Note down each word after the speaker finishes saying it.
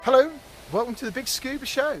Hello, welcome to the Big Scuba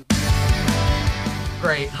Show.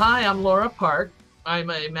 Great. Hi, I'm Laura Parke. I'm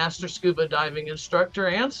a master scuba diving instructor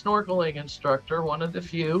and snorkeling instructor, one of the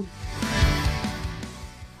few.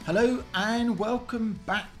 Hello and welcome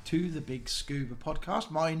back to the Big Scuba Podcast.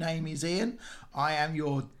 My name is Ian. I am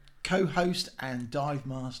your co-host and dive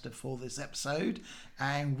master for this episode.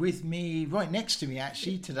 And with me, right next to me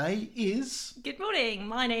actually today is... Good morning.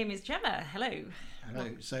 My name is Gemma. Hello. Hello.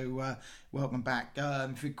 So welcome back.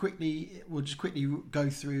 If we'll just quickly go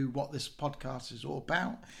through what this podcast is all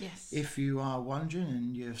about. Yes. If you are wondering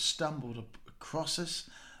and you've stumbled across us,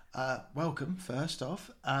 welcome first off.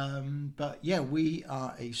 But yeah, we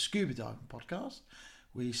are a scuba diving podcast.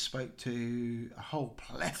 We spoke to a whole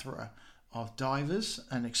plethora of divers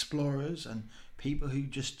and explorers and people who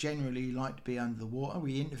just generally like to be under the water.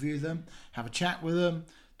 We interview them, have a chat with them,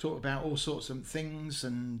 talk about all sorts of things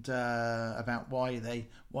and about why they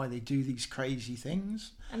do these crazy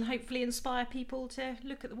things, and hopefully inspire people to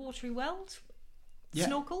look at the watery world,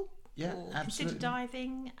 snorkel, or consider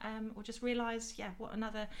diving, or just realise, what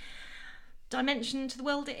another dimension to the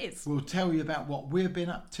world it is. We'll tell you about what we've been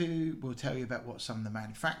up to. We'll tell you about what some of the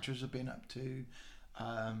manufacturers have been up to,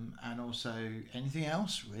 and also anything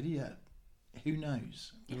else really. Who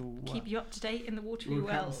knows? Keep you up to date in the watery world.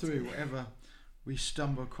 Come through whatever we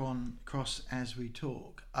stumble across as we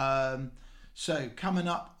talk. So coming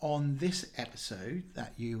up on this episode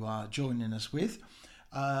that you are joining us with,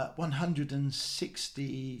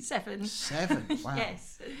 167. Wow.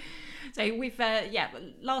 Yes. So we've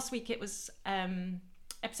last week it was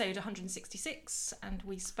episode 166, and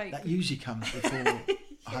we spoke. That usually comes before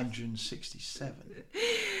 167.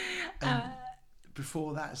 And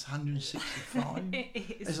before that is 165.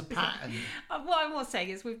 There's a pattern. What I was saying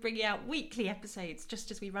is we're bringing out weekly episodes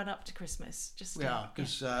just as we run up to Christmas.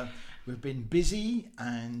 Because we've been busy,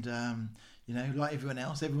 and like everyone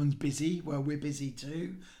else, everyone's busy. Well, we're busy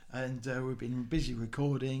too, and we've been busy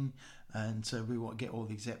recording, and so we want to get all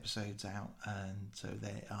these episodes out, and so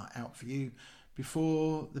they are out for you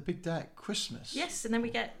before the big day at Christmas. Yes, and then we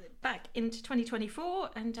get back into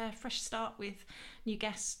 2024 and a fresh start with new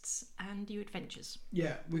guests and new adventures.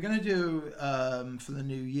 Yeah, we're going to do for the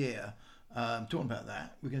new year, talking about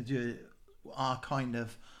that, we're going to do our kind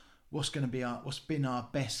of what's been our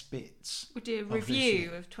best bits. We'll do a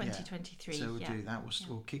review of 2023. So we'll do that.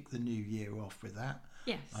 We'll kick the new year off with that.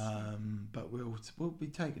 Yes. But we'll be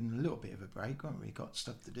taking a little bit of a break, won't we? Got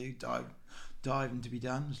stuff to do, diving to be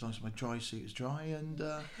done, as long as my dry suit is dry, and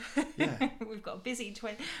we've got a busy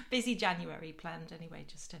January planned anyway,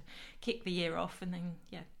 just to kick the year off, and then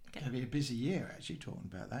it'll be a busy year actually, talking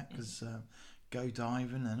about that, because go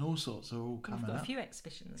diving and all sorts are all coming up. We've got a few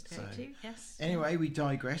exhibitions to go to. Yes. Anyway, we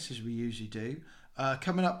digress as we usually do.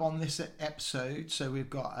 Coming up on this episode, so we've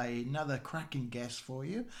got another cracking guest for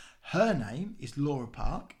you. Her name is Laura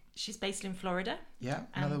Parke. She's based in Florida. Yeah,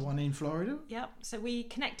 another one in Florida. Yeah, so we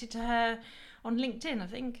connected to her on LinkedIn, I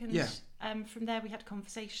think, and from there we had a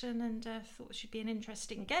conversation, and thought she'd be an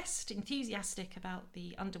interesting guest, enthusiastic about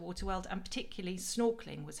the underwater world, and particularly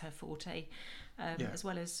snorkeling was her forte, as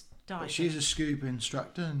well as diving. But she's a scuba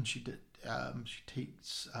instructor, and she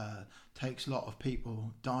takes a lot of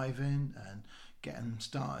people diving and getting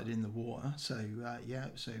started in the water. So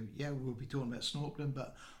we'll be talking about snorkeling,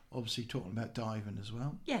 but obviously talking about diving as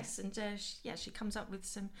well. Yes, and she comes up with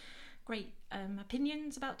some great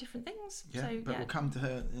opinions about different things. We'll come to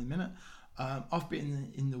her in a minute. I've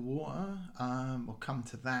been in the water. We'll come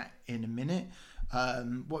to that in a minute.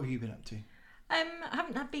 What have you been up to? I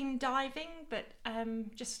haven't been diving, but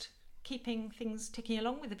just keeping things ticking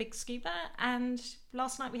along with the Big Scuba. And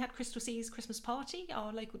last night we had Crystal Sea's Christmas party,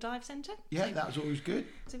 our local dive centre. Yeah, that was always good.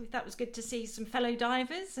 So that was good to see some fellow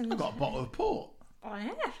divers. And I got a bottle of port. Oh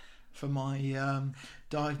yeah. For my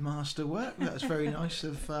dive master work. That was very nice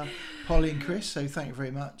of Polly and Chris. So thank you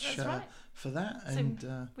very much for that. And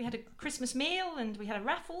we had a Christmas meal, and we had a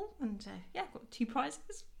raffle, and got 2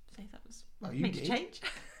 prizes. So that was made a change.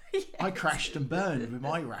 Yes. I crashed and burned with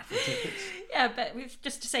my raffle tickets. Yeah, but we've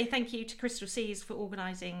just to say thank you to Crystal Seas for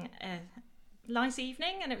organising a nice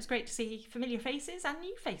evening, and it was great to see familiar faces and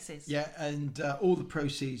new faces. Yeah, and all the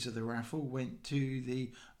proceeds of the raffle went to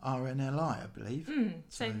the RNLI, I believe.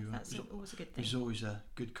 So that's always a good thing. It's always a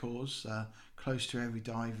good cause, close to every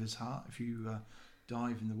diver's heart. If you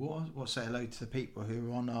dive in the water, we'll say hello to the people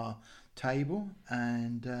who are on our table,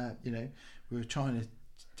 and we were trying to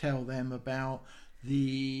tell them about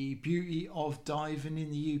the beauty of diving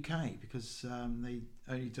in the UK, because they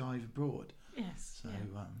only dive abroad. Yes. So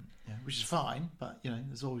which is fine, but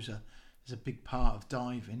there's always a big part of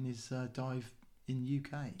diving is dive in the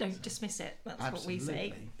UK. Don't dismiss it. That's Absolutely. what we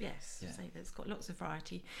say. Yes, Yeah. so it's got lots of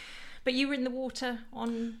variety. But you were in the water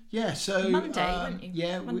on so Monday, weren't you?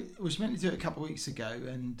 Yeah, we was meant to do it a couple of weeks ago,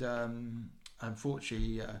 and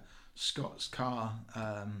unfortunately Scott's car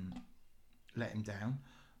let him down.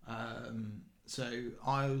 So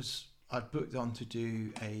I'd booked on to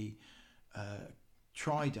do a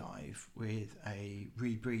try dive with a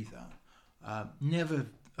rebreather. I've never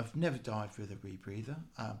dived with a rebreather.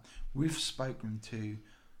 We've spoken to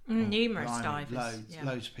numerous divers,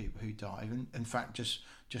 loads of people who dive, and in fact,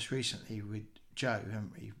 just recently with Joe,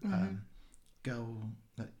 haven't we? Girl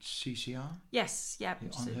at CCR. Yes, yeah.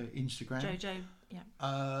 On her Instagram. Jojo, yeah.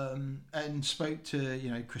 And spoke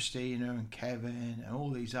to Christina and Kevin and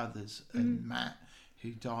all these others and Matt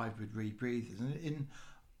who dived with rebreathers, and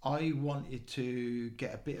I wanted to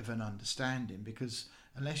get a bit of an understanding, because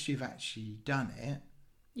unless you've actually done it,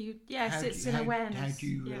 it's an awareness. How do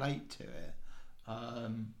you relate to it?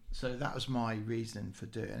 So that was my reason for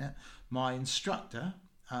doing it. My instructor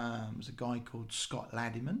was a guy called Scott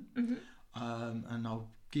Laddyman, and I'll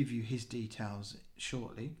give you his details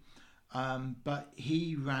shortly. But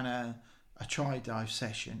he ran a try dive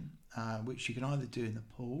session, which you can either do in the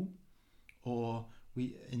pool, or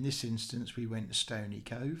in this instance we went to Stony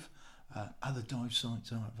Cove. Other dive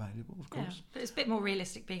sites are available, of course. Yeah, but it's a bit more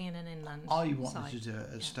realistic being in an inland I wanted site. to do it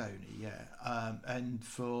at Stony, and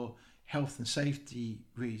for health and safety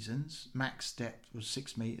reasons, max depth was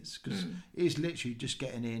 6 meters, because it is literally just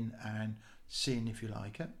getting in and seeing if you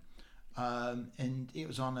like it. And it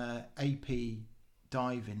was on a AP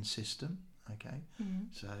diving system, okay.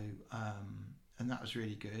 So and that was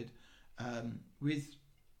really good. With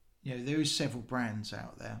there is several brands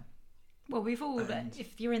out there. Well, we've all,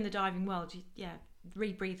 if you're in the diving world,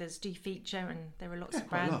 rebreathers do feature, and there are lots of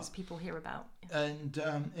brands people hear about. Yeah.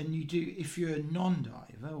 And you do, if you're a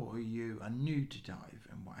non-diver or you are new to dive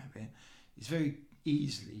and whatever, it's very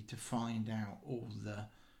easily to find out all the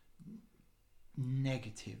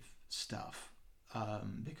negative stuff,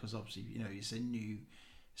 because obviously it's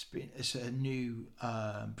a new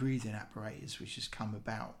breathing apparatus which has come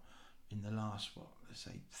about in the last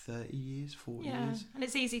 30 years, 40 years. And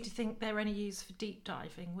it's easy to think they're only used for deep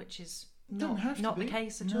diving, which is not the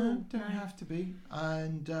case at all. Don't have to be.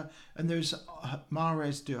 And there's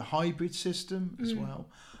Mares do a hybrid system as well.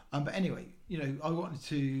 But anyway, I wanted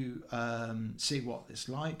to see what it's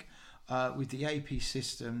like with the AP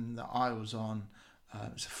system that I was on.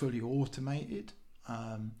 It's fully automated,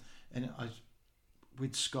 and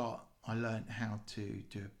with Scott I learned how to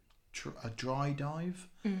do a dry dive.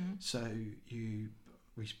 So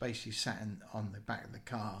we basically sat on the back of the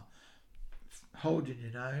car, holding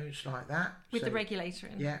your nose like that with the regulator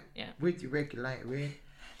in. Yeah, with your regulator in,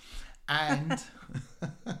 and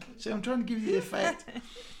so I'm trying to give you the effect.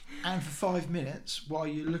 And for 5 minutes, while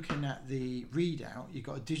you're looking at the readout, you've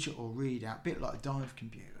got a digital readout, a bit like a dive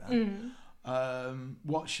computer.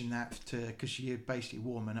 Watching that because you're basically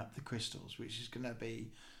warming up the crystals, which is going to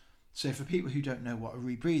be. So for people who don't know what a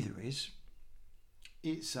rebreather is,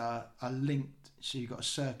 it's a linked, so you've got a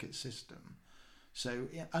circuit system. So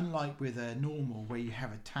unlike with a normal where you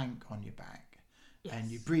have a tank on your back, and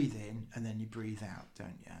you breathe in and then you breathe out,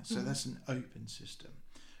 don't you? So that's an open system.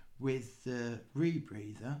 With the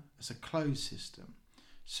rebreather, it's a closed system.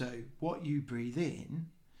 So what you breathe in,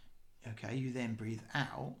 you then breathe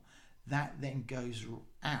out, that then goes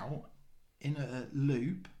out in a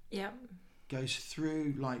loop. Yep. Goes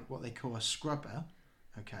through like what they call a scrubber,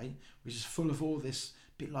 which is full of all this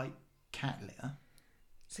bit like cat litter.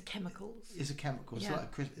 It's a chemicals. It's a chemical. It's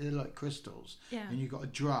like crystals. Yeah. And you've got a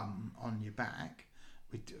drum on your back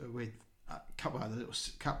with a couple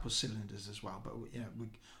of cylinders as well. But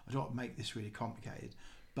I don't want to make this really complicated.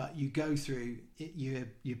 But you go through it.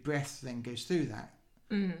 Your breath then goes through that.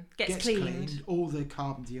 Gets cleaned. All the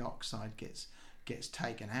carbon dioxide gets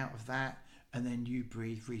taken out of that, and then you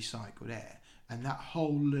breathe recycled air. And that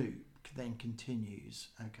whole loop then continues.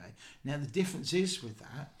 Now the difference is with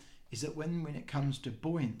that is that when it comes to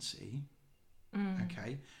buoyancy,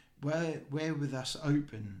 where with us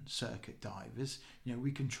open circuit divers,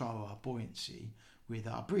 we control our buoyancy with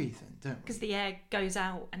our breathing, don't we? Because the air goes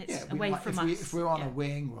out and it's away from us. If we're on a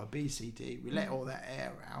wing or a BCD, we let all that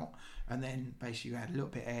air out, and then basically you add a little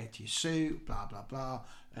bit of air to your suit, blah blah blah,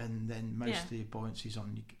 and then most of the buoyancy's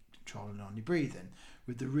on your controlling on your breathing.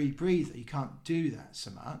 With the rebreather, you can't do that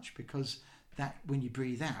so much, because that when you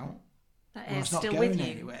breathe out, that air's it's not still going with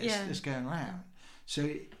you. anywhere. It's just going around. So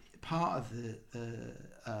part of the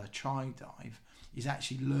try dive is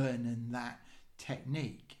actually learning that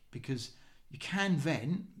technique, because you can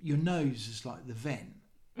vent. Your nose is like the vent,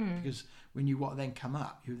 because when you then come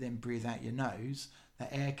up, you then breathe out your nose, that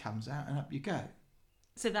air comes out and up you go.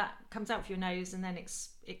 So that comes out through your nose and then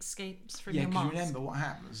escapes from your mask. Yeah, because remember what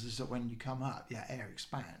happens is that when you come up, air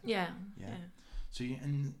expands. Yeah. So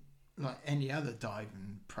and like any other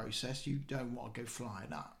diving process, you don't want to go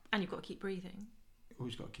flying up. And you've got to keep breathing.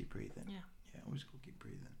 Always got to keep breathing. Yeah, always got to keep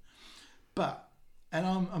breathing. But, and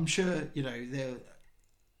I'm sure,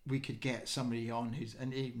 we could get somebody on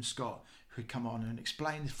and even Scott, who'd come on and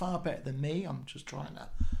explain it far better than me. I'm just trying to,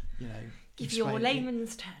 give your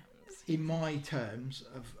layman's terms. In my terms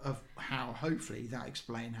of how, hopefully, that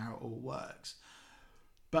explain how it all works.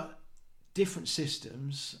 But different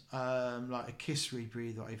systems, like a kiss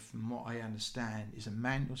rebreathe, from what I understand, is a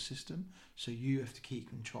manual system. So you have to keep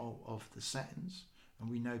control of the settings. And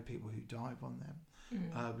we know people who dive on them.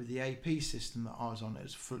 With the AP system that I was on, it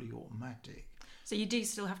was fully automatic. So you do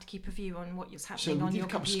still have to keep a view on what's happening on your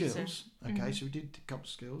computer. So we did a couple of skills. Okay, so we did a couple of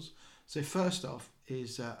skills. So first off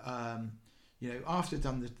is, after I've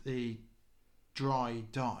done the dry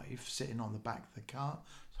dive, sitting on the back of the car,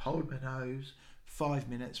 hold my nose, 5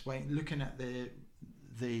 minutes, waiting, looking at the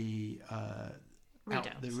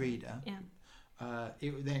reader. Yeah.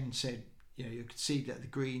 It then said, you could see that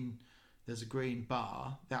there's a green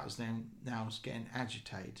bar that was now getting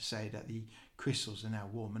agitated to say that the crystals are now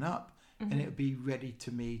warming up, and it would be ready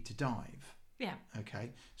to me to dive. Yeah.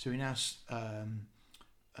 Okay. So we now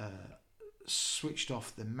switched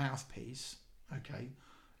off the mouthpiece. Okay.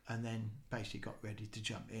 And then basically got ready to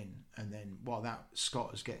jump in. And then while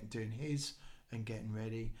Scott was doing his and getting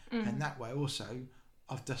ready, and that way also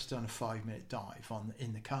I've just done a 5-minute dive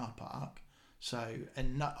in the car park. So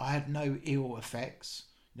I had no ill effects.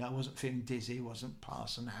 I wasn't feeling dizzy, wasn't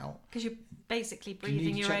passing out. Because you're basically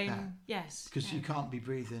breathing your own. That. Yes. Because you can't be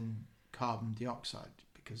breathing carbon dioxide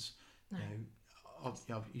because you're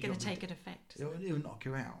going to take an effect. It'll knock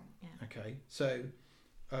you out. Yeah. Okay. So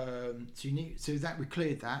that we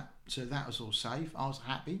cleared that. So that was all safe. I was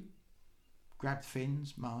happy. Grabbed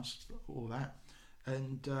fins, masks, all that,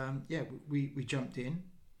 and we jumped in.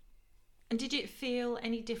 And did it feel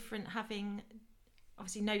any different having?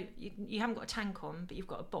 Obviously, you haven't got a tank on, but you've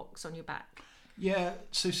got a box on your back. Yeah,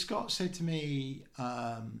 so Scott said to me,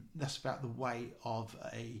 that's about the weight of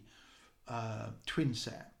a twin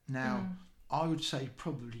set. Now, I would say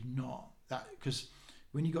probably not, that because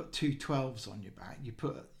when you got two 12s on your back,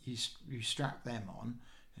 you strap them on,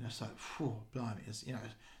 and it's like, whew, blimey,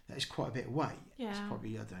 that is quite a bit of weight. Yeah. It's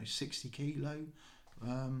probably, 60 kilo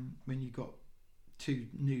when you got two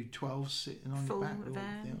new 12s sitting on your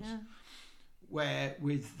back. Yeah. Where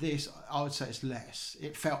with this, I would say it's less.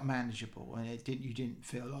 It felt manageable, and you didn't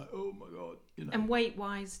feel like, oh my god, And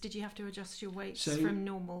weight-wise, did you have to adjust your weights from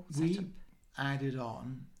normal setup? We added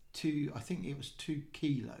on I think it was 2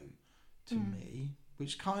 kilo to me,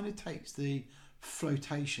 which kind of takes the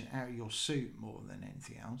flotation out of your suit more than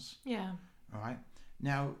anything else. Yeah. Right.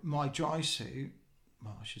 Now my dry suit,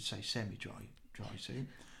 well, I should say semi-dry suit,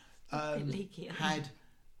 had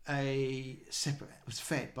was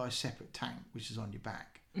fed by a separate tank, which is on your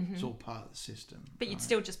back. It's all part of the system. But you'd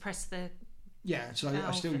still just press the so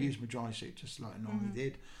I still use my dry suit just like I normally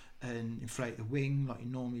did, and inflate the wing like you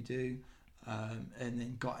normally do, and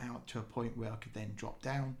then got out to a point where I could then drop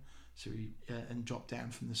down, and drop down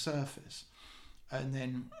from the surface, and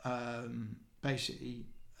then basically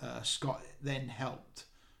Scott then helped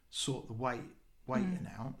sort the weighting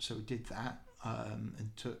out, so we did that, and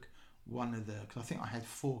took one of because I think I had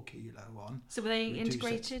 4 kilo on. So were they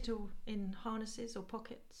integrated or in harnesses or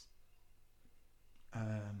pockets?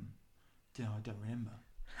 I don't remember.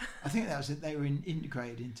 I think that was it. They were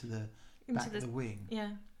integrated into the back of the wing. Yeah.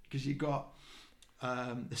 Because you got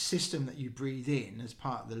the system that you breathe in as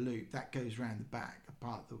part of the loop that goes around the back. A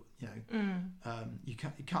part of the you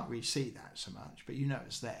can't really see that so much, but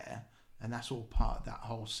it's there, and that's all part of that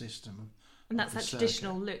whole system. And that's that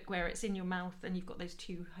traditional look where it's in your mouth and you've got those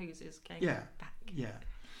 2 hoses going back. Yeah.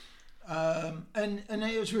 And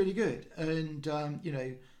it was really good. And,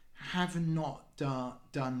 having not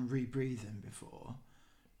done rebreathing before,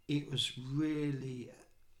 it was really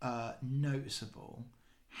noticeable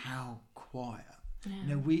how quiet.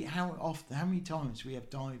 Yeah. How many times we have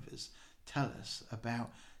divers tell us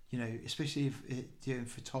about, especially if doing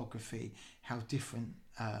photography, how different,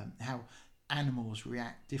 how animals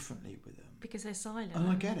react differently with them. Because they're silent. And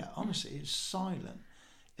I get it. Honestly, it's silent.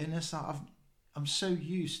 And it's like I'm so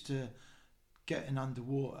used to getting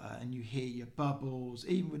underwater and you hear your bubbles,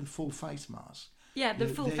 even with a full face mask. Yeah, the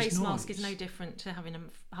full there's face noise. mask is no different to having a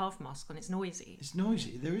half mask on. It's noisy. It's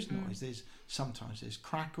noisy. There is noise. Sometimes there's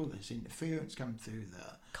crackle. There's interference coming through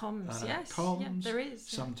the Comms, yes. comms. Yeah, there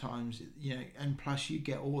is. Yeah. Sometimes, and plus you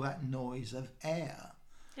get all that noise of air.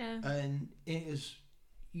 Yeah. And it is,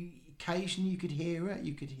 occasionally you could hear it.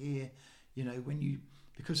 You could hear,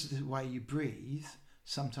 because of the way you breathe,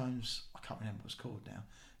 sometimes, I can't remember what it's called now,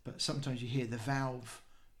 but sometimes you hear the valve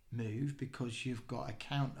move because you've got a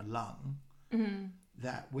counter lung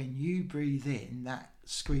that when you breathe in, that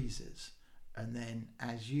squeezes. And then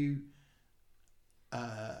as you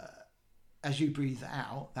breathe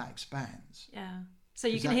out, that expands. Yeah. So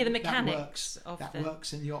you can hear the mechanics that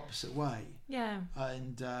works in the opposite way. Yeah.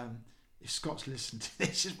 And if Scott's listened to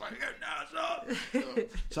this, he's like, no, it's not.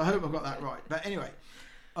 So I hope I got that right. But anyway,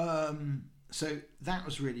 so that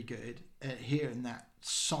was really good. Hearing that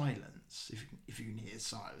silence, if you can hear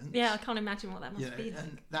silence. Yeah, I can't imagine what that must be like.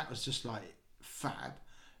 And that was just like fab.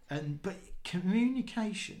 But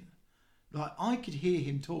communication, like I could hear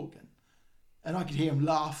him talking. And I could hear him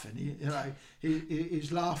laughing. He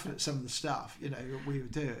was laughing at some of the stuff, we were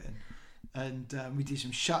doing. And we did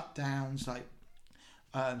some shutdowns,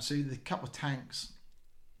 so the couple of tanks,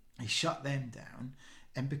 he shut them down.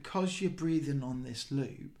 And because you're breathing on this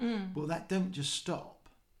loop, well, that don't just stop.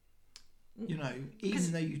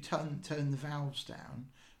 Even though you turn the valves down,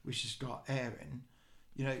 which has got air in,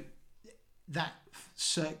 that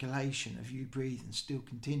circulation of you breathing still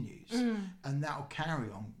continues. And that'll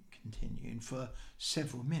carry on continuing for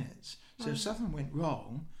several minutes. So if something went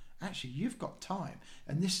wrong, actually you've got time.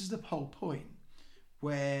 And this is the whole point,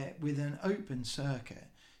 where with an open circuit,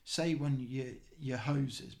 say when your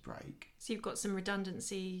hoses break, so you've got some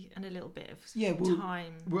redundancy and a little bit of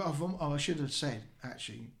time. Well, I should have said,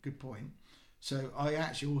 actually, good point. So I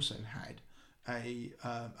actually also had a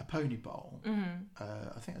pony bowl.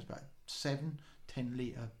 I think it was about 7-10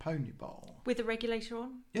 litre pony bowl with a regulator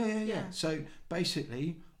on. Yeah. So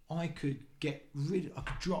basically, I could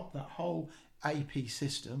drop that whole AP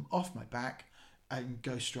system off my back and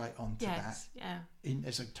go straight onto that. Yeah.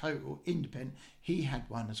 As a total independent. He had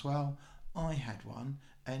one as well. I had one,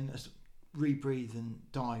 and as rebreathing,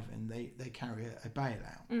 diving, they carry a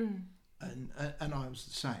bailout, and I was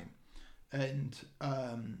the same, and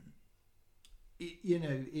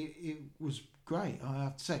it was great, I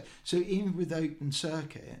have to say. So even with open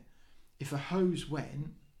circuit, if a hose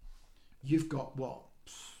went, you've got what?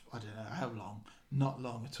 I don't know how long, not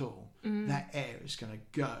long at all. That air is going to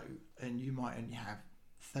go, and you might only have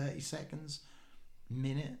 30 seconds,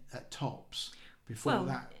 minute at tops before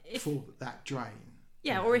that drain.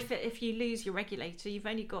 Yeah, or if you lose your regulator, you've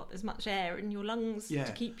only got as much air in your lungs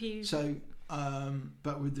to keep you. So,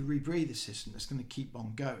 but with the rebreather system, it's going to keep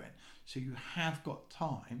on going. So you have got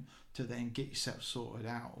time to then get yourself sorted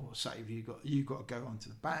out, or say if you got to go onto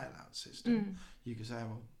the bailout system, you can say,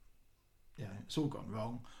 well, it's all gone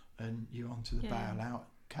wrong, and you're onto the bailout,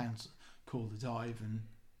 call the dive and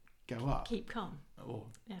go up. Keep calm. Or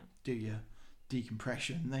do your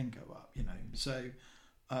decompression and then go up, So,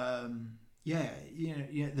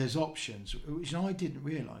 there's options, which I didn't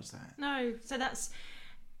realise that. No, so that's...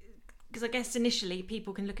 Because I guess initially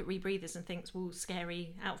people can look at rebreathers and think, well,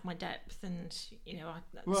 scary, out of my depth, and,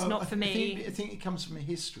 that's not for me. I think it comes from a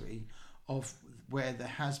history of where there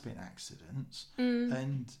has been accidents,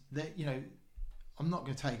 and that I'm not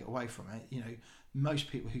going to take it away from it. Most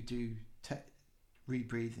people who do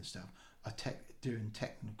rebreathe and stuff are doing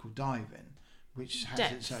technical diving, which has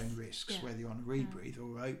its own risks, whether you're on a rebreathe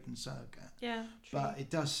or open circuit. Yeah, true. But it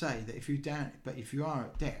does say that if you are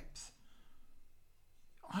at depth,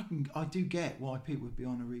 I do get why people would be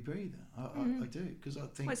on a rebreather. I do, because I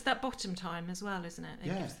think it's that bottom time as well, isn't it?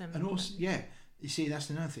 It gives them, and also you see, that's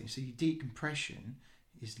another thing. So your decompression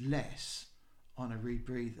is less on a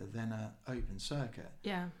rebreather than a open circuit.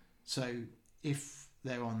 Yeah. So if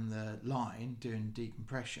they're on the line doing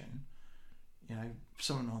decompression,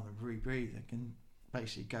 someone on the rebreather can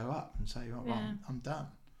basically go up and say, I'm done.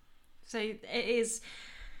 So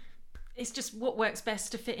it's just what works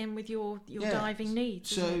best to fit in with your diving needs.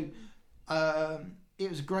 So it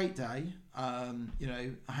was a great day. I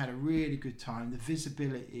had a really good time. The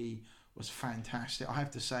visibility was fantastic. I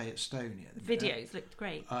have to say, at Stony, the videos looked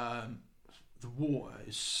great. The water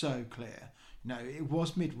is so clear. It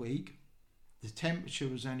was midweek. The temperature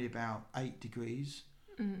was only about 8 degrees,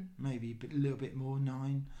 maybe a little bit more,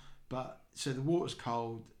 9. But so the water's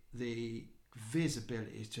cold. The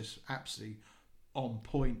visibility is just absolutely on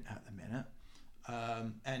point at the minute.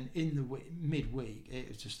 And in the midweek, it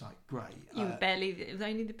was just like great. You were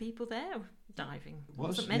only the people there diving.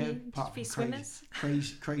 Wasn't many. Yeah, apart from swimmers.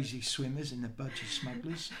 Crazy swimmers and the budgie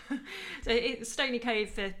smugglers. So Stony Cove,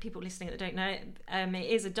 for people listening that don't know, it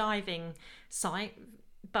is a diving site,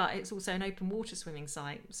 but it's also an open water swimming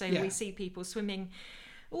site. So we see people swimming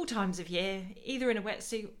all times of year, either in a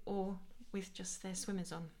wetsuit or with just their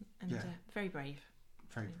swimmers on, and very brave.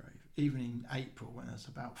 Very brave. Even in April when it's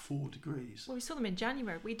about 4 degrees. Well, we saw them in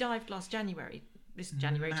January. We dived last January. This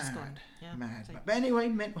January just gone. Yeah, mad. So. But anyway,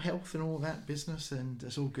 mental health and all that business, and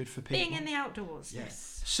it's all good for people. Being in the outdoors,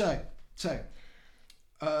 yes. So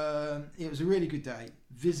it was a really good day.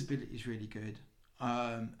 Visibility is really good.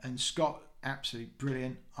 And Scott, absolutely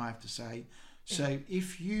brilliant, I have to say. So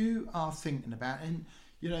if you are thinking about, and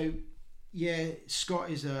Scott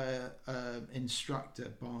is a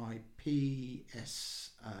instructor by PS.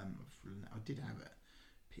 I did have it.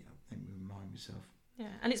 Let me remind myself. Yeah,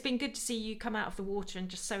 and it's been good to see you come out of the water and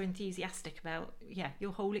just so enthusiastic about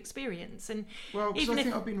your whole experience. And because I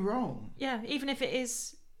think I've been wrong. Yeah, even if it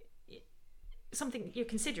is something you're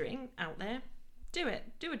considering out there, do it.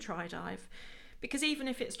 Do a try dive, because even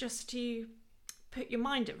if it's just to put your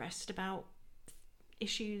mind at rest about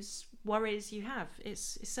issues, worries you have,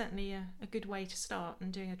 it's certainly a good way to start,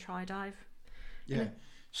 and doing a try dive. Yeah.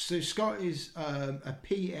 So Scott is a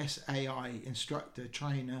PSAI instructor,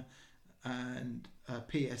 trainer, and a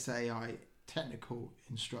PSAI technical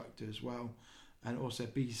instructor as well, and also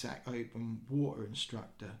BSAC open water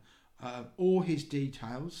instructor. All his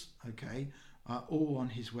details, are all on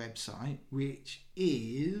his website, which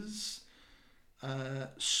is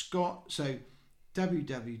Scott. So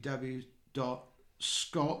www.scott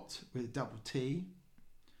with a double T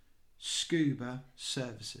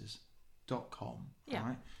scubaservices.com. Yeah.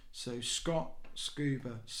 Right. So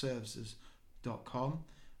scottscubaservices.com.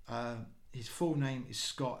 His full name is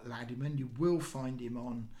Scott Laddyman. You will find him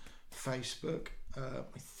on Facebook. I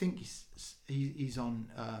think he's on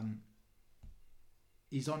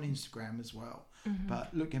Instagram as well. Mm-hmm.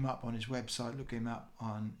 But look him up on his website. Look him up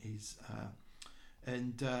on his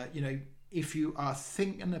if you are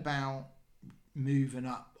thinking about moving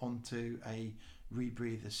up onto a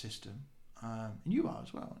rebreather system, and you are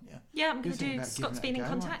as well, aren't you? Yeah, I'm going to do. Scott's been in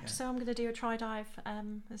contact, so I'm going to do a try dive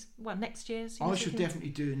next year. So I should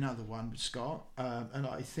definitely do another one with Scott, and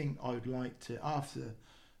I think I would like to, after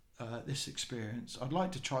this experience, I'd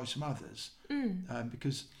like to try some others.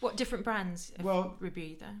 Because what different brands?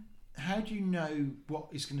 Rebreather. How do you know what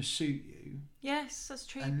is going to suit you? Yes, that's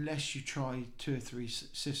true. Unless you try 2 or 3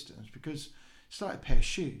 systems, because it's like a pair of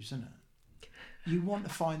shoes, isn't it? You want to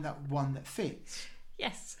find that one that fits.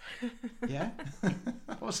 Yes. Yeah? I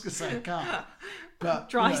was going to say a car. But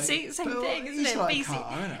dry seat, same thing, isn't it? It's like a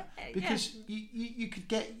car, isn't it? Because you could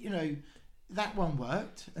get, that one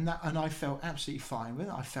worked, and I felt absolutely fine with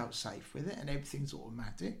it. I felt safe with it, and everything's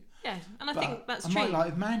automatic. Yeah, and I think that's true. I might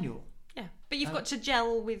like a manual. Yeah, but you've got to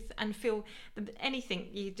gel with and feel anything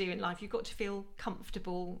you do in life. You've got to feel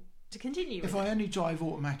comfortable to continue. If I only drive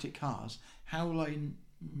automatic cars, how will I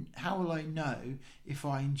know if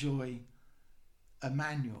I enjoy a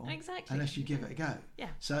manual? Exactly. Unless you give it a go. Yeah.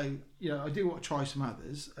 So I do want to try some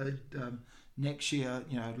others. Next year,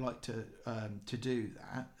 I'd like to do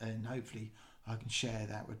that, and hopefully I can share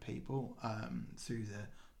that with people through the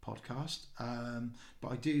podcast.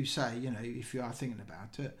 But I do say, if you are thinking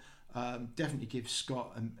about it, definitely give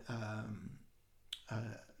Scott a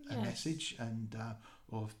message, and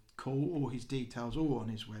or call. All his details all on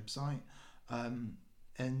his website.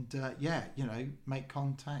 Make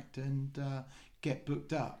contact and get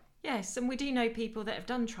booked up. Yes, and we do know people that have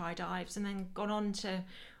done try dives and then gone on to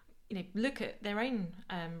look at their own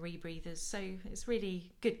rebreathers. So it's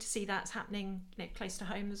really good to see that's happening close to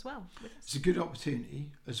home as well. It's a good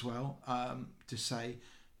opportunity as well to say,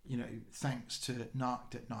 thanks to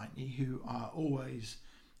Narked at 90, who are always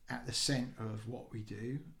at the centre of what we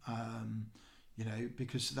do,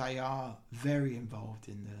 because they are very involved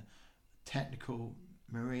in the technical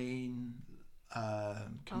marine,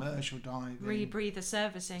 commercial diving, rebreather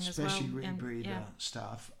servicing as well, especially rebreather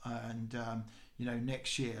stuff. And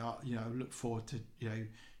next year, I look forward to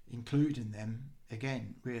including them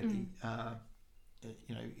again. Really,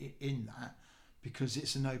 in that, because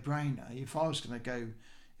it's a no-brainer. If I was going to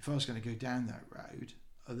go down that road,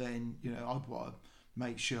 then I'd want to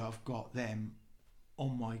make sure I've got them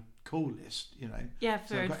on my call list.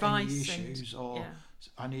 For advice. Any issues or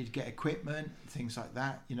I need to get equipment, things like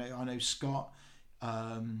that. I know Scott.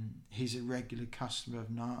 He's a regular customer of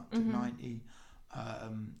Narked at 90.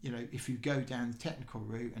 If you go down the technical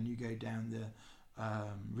route and you go down the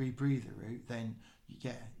rebreather route, then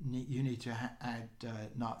you need to add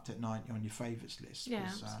Narked at 90 on your favourites list. Yeah,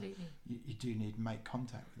 absolutely. You do need to make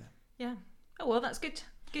contact with them. Yeah. Oh, well, that's good.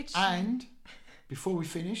 Good. And before we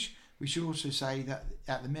finish, we should also say that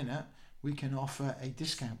at the minute we can offer a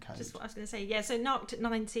discount code. Just what I was going to say. Yeah, so Narked at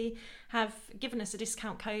 90 have given us a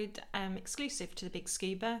discount code exclusive to the Big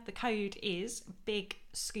Scuba. The code is Big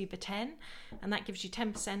Scuba 10, and that gives you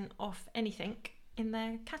 10% off anything in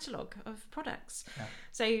their catalogue of products. Yeah.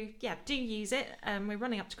 So yeah, do use it. We're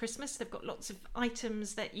running up to Christmas. They've got lots of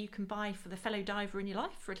items that you can buy for the fellow diver in your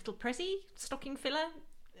life for a little prezi, stocking filler,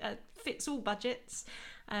 fits all budgets.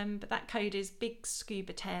 But that code is Big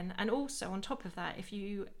Scuba 10, and also on top of that, if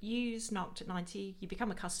you use Narked at 90, you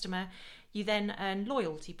become a customer, you then earn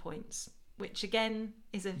loyalty points, which again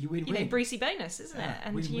is a Brucey bonus, isn't it?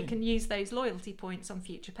 And you can use those loyalty points on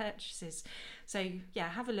future purchases. So yeah,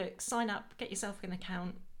 have a look, sign up, get yourself an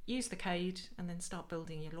account, use the code, and then start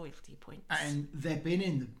building your loyalty points. And they've been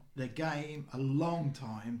in the game a long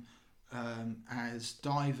time as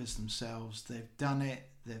divers themselves. They've done it,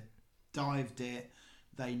 they've dived it,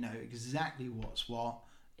 they know exactly what's what.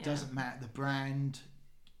 Yeah. Doesn't matter the brand.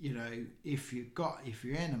 You know, if you're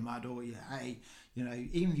in a mud or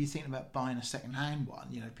even if you're thinking about buying a second-hand one,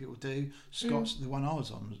 people do. Scott's the one I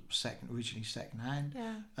was on was originally second-hand,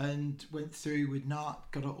 and went through with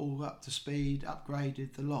Nark, got it all up to speed,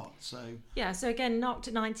 upgraded the lot. So again, Narked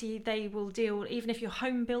at 90, they will deal, even if you're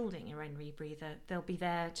home building your own rebreather, they'll be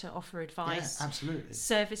there to offer advice. Yeah, absolutely.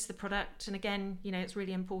 Service the product, and again, it's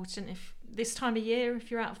really important if this time of year, if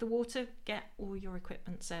you're out of the water, get all your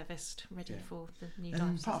equipment serviced, ready for the new dive.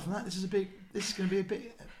 And apart from that, this is going to be a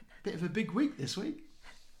bit of a big week this week.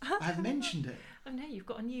 I have mentioned it. Oh no, you've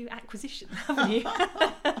got a new acquisition, haven't you?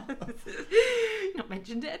 Not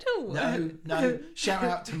mentioned it at all. No. Shout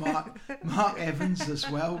out to Mark Evans as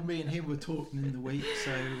well. Me and him were talking in the week.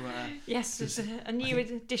 So yes, it's a new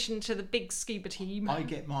addition to the Big Scuba team. I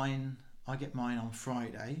get mine on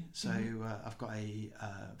Friday. So I've got a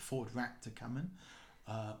Ford Raptor coming,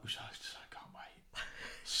 which I can't wait.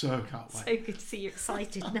 So can't wait. So good to see you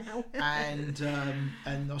excited now.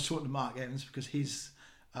 and I was talking to Mark Evans because his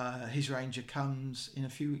Ranger comes in a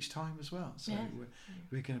few weeks' time as well. So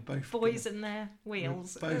we're going to both boys and their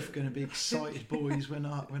wheels. We're both going to be excited boys when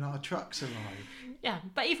our trucks arrive. Yeah,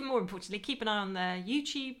 but even more importantly, keep an eye on the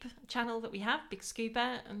YouTube channel that we have, Big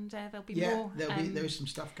Scuba, and there'll be more. There is some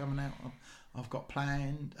stuff coming out. I've got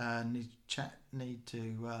planned. Need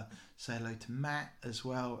to say hello to Matt as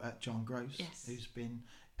well at John Gross, who's been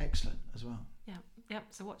excellent as well. Yeah.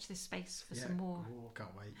 So watch this space for some more. Oh,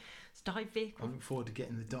 can't wait. It's dive vehicle. I look forward to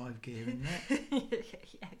getting the dive gear in there.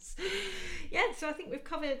 Yes. Yeah. So I think we've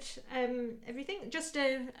covered everything. Just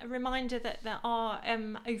a reminder that there are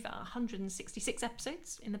over 166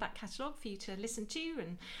 episodes in the back catalogue for you to listen to,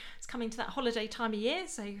 and it's coming to that holiday time of year.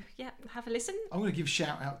 So have a listen. I'm going to give a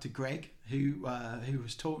shout out to Greg, who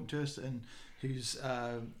was talking to us and who's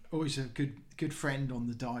always a good friend on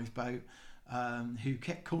the dive boat. Who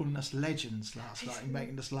kept calling us legends last night and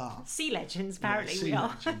making us laugh. Sea legends, apparently we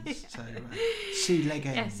are. Legends. So, sea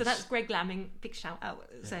legends. Yeah, so that's Greg Lamming. Big shout out.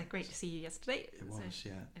 It was great to see you yesterday. It was.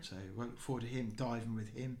 So we look forward to him diving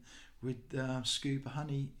with him with Scuba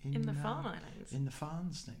Honey in the Farne Islands. In the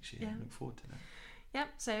Farnes next year. Look forward to that. Yep.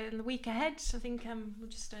 So in the week ahead, I think we'll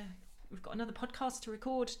just. We've got another podcast to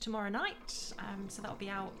record tomorrow night, so that'll be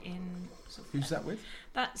out in. Who's that with?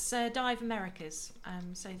 That's Dive Americas.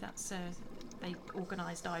 So that's they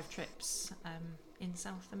organise dive trips in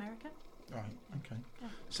South America. Right. Okay. Yeah.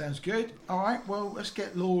 Sounds good. All right. Well, let's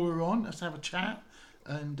get Laura on. Let's have a chat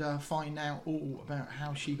and find out all about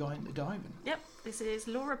how she got into diving. Yep. This is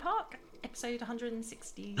Laura Parke. Episode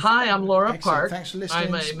 160. Hi, I'm Laura Parke. Thanks for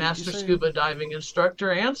listening. I'm a master scuba diving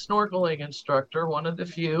instructor and snorkeling instructor, one of the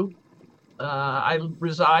few. I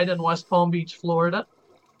reside in West Palm Beach, Florida.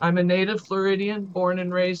 I'm a native Floridian, born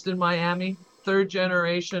and raised in Miami, third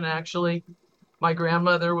generation actually. My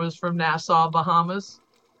grandmother was from Nassau, Bahamas,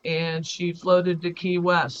 and she floated to Key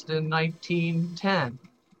West in 1910.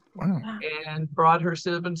 Wow. And brought her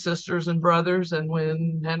 7 sisters and brothers. And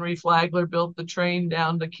when Henry Flagler built the train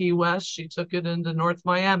down to Key West, she took it into North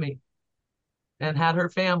Miami and had her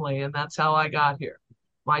family. And that's how I got here.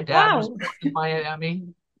 My dad was born in Miami,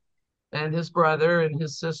 and his brother and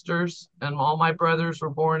his sisters, and all my brothers were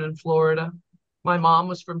born in Florida. My mom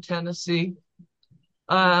was from Tennessee.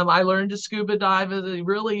 I learned to scuba dive at a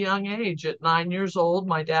really young age. At 9 years old,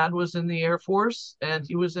 my dad was in the Air Force, and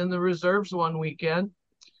he was in the reserves one weekend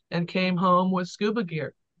and came home with scuba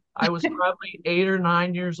gear. I was probably 8 or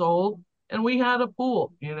 9 years old, and we had a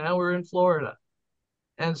pool. We're in Florida.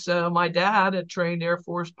 And so my dad, a trained Air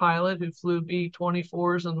Force pilot who flew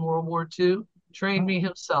B-24s in World War II, trained me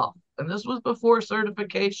himself. And this was before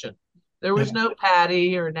certification. There was Yeah. no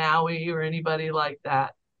Patty or Nowie or anybody like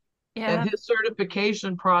that. And Yeah. his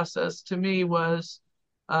certification process to me was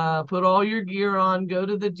put all your gear on, go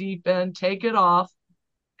to the deep end, take it off,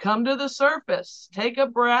 come to the surface, take a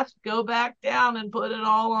breath, go back down and put it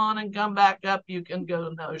all on and come back up. You can go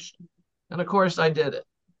in the ocean. And of course, I did it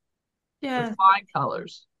with Yeah. flying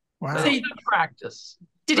colors. Wow. But So it took practice.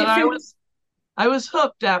 did But it feel I was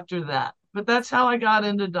hooked after that. But that's how I got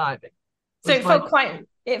into diving. so Was my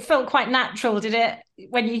it felt quite natural, did it,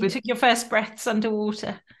 when you but took your first breaths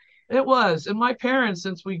underwater? it was. And my parents,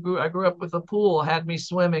 since I grew up with a pool, had me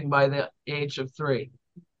swimming by the age of 3.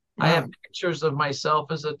 I Wow. have pictures of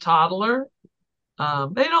myself as a toddler.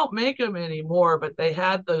 They don't make them anymore, but they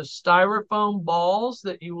had those styrofoam balls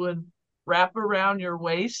that you would wrap around your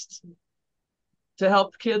waist to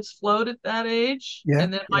help kids float at that age. Yeah.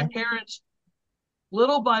 And then my Yeah. parents,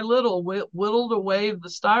 little by little, whittled away the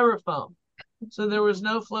styrofoam. So there was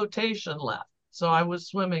no flotation left. So I was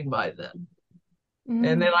swimming by then.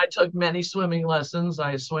 And then I took many swimming lessons.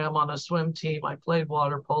 I swam on a swim team. I played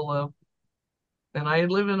water polo. And I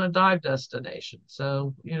live in a dive destination.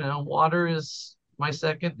 So, water is my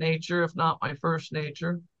second nature, if not my first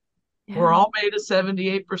nature. Yeah. We're all made of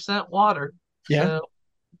 78% water. Yeah. So,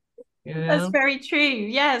 That's very true.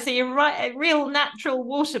 Yeah. So you're right, a real natural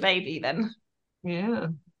water baby then. yeah.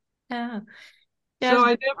 Yeah. So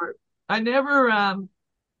I never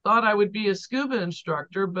thought I would be a scuba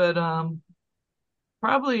instructor, but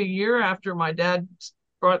probably a year after my dad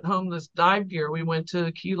brought home this dive gear, we went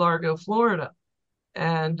to Key Largo, Florida.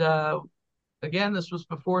 And again, this was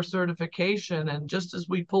before certification. And just as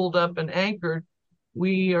we pulled up and anchored,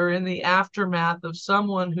 we are in the aftermath of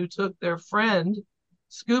someone who took their friend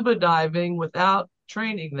scuba diving without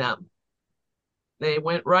training them. They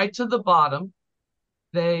went right to the bottom.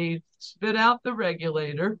 They spit out the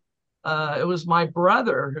regulator. It was my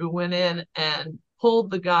brother who went in and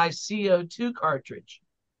pulled the guy's CO2 cartridge.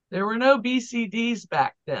 There were no BCDs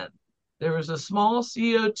back then. There was a small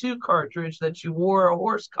CO2 cartridge that you wore a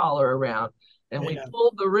horse collar around, and we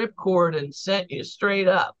pulled the ripcord and sent you straight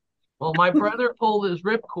up. Well, my brother pulled his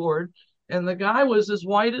ripcord, and the guy was as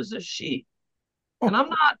white as a sheet. And I'm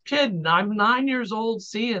not kidding. I'm 9 years old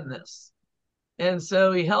seeing this. And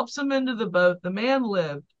so he helps him into the boat. The man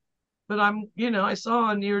lived, but I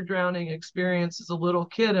saw a near drowning experience as a little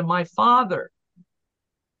kid, and my father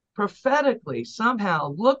prophetically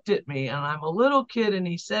somehow looked at me, and I'm a little kid, and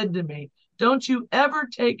he said to me, "Don't you ever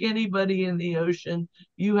take anybody in the ocean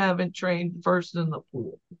you haven't trained first in the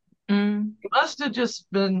pool." He must have just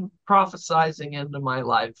been prophesizing into my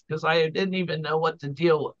life, because I didn't even know what to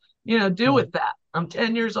do with that. I'm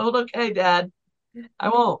 10 years old. Okay, Dad, I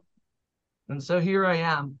won't. And so here I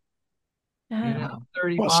am,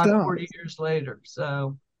 35, 40 years later.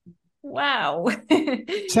 So wow.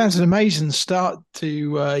 Sounds an amazing start to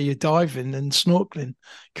your diving and snorkeling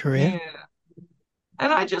career. Yeah.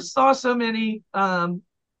 And I just saw so many, I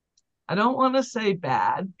don't want to say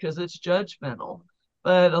bad because it's judgmental,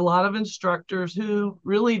 but a lot of instructors who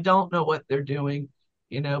really don't know what they're doing.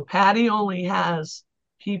 Patty only has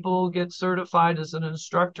people get certified as an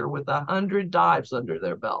instructor with 100 dives under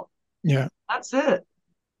their belt. Yeah. That's it.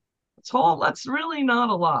 That's really not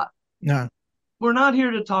a lot. No. We're not here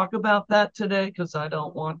to talk about that today because I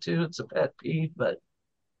don't want to. It's a pet peeve, but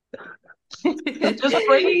just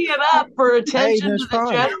bringing it up for attention to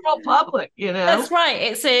the general public, That's right.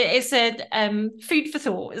 It's a food for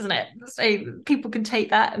thought, isn't it? So people can take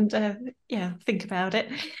that and think about it.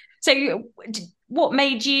 So what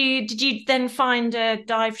made did you then find a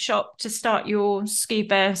dive shop to start your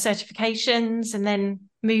scuba certifications and then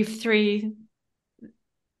move through?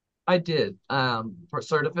 I did. For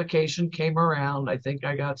certification came around. I think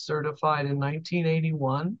I got certified in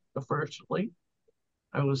 1981 officially.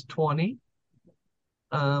 I was 20.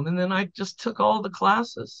 And then I just took all the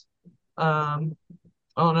classes. I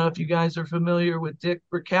don't know if you guys are familiar with Dick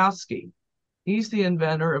Burkowski. He's the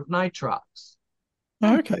inventor of nitrox.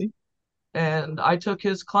 Okay. And I took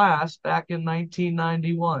his class back in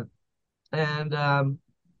 1991. And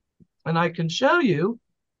I can show you,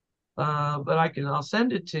 but I'll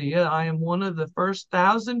send it to you. I am one of the first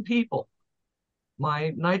 1,000 people.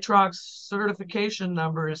 My nitrox certification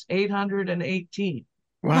number is 818.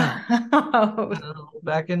 Wow.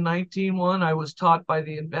 Back in 1901, I was taught by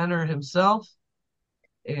the inventor himself,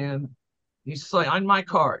 and he's like, on my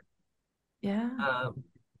card. Yeah.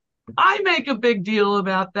 I make a big deal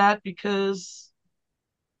about that because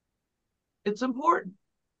it's important.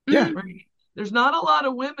 Yeah. Right? There's not a lot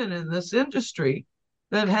of women in this industry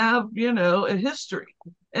that have, a history.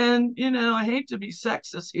 And, I hate to be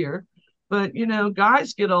sexist here, But,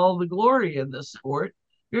 guys get all the glory in this sport.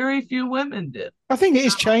 Very few women did. I think it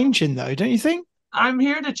is changing, though, don't you think? I'm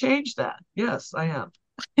here to change that. Yes, I am.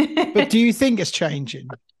 But do you think it's changing?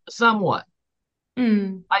 Somewhat.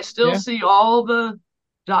 Mm. I still see all the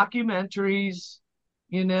documentaries,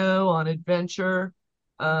 on adventure.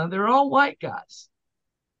 They're all white guys.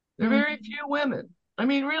 There are very few women. I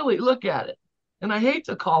mean, really, look at it. And I hate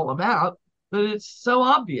to call them out, but it's so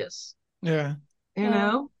obvious. Yeah. You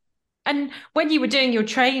know? And when you were doing your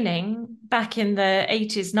training back in the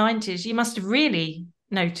 80s, 90s, you must have really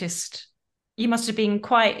noticed. You must have been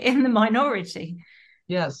quite in the minority.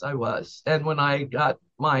 Yes, I was. And when I got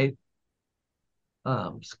my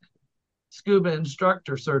scuba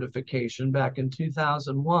instructor certification back in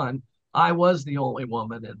 2001, I was the only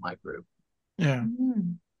woman in my group. Yeah.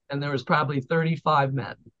 And there was probably 35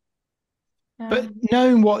 men. But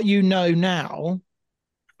knowing what you know now,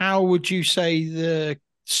 how would you say the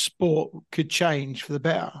sport could change for the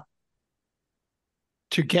better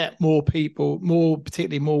to get more people,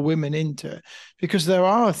 particularly more women into it? Because there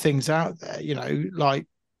are things out there, like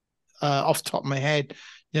off the top of my head,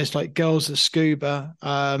 it's like Girls at Scuba,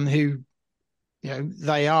 who,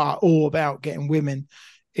 they are all about getting women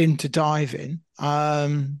into diving.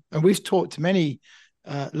 And we've talked to many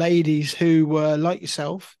ladies who were like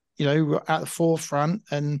yourself, at the forefront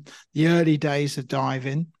and the early days of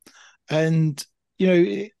diving. And,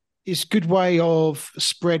 it's a good way of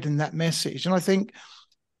spreading that message. And I think,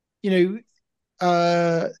 we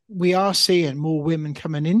are seeing more women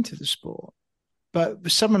coming into the sport. But for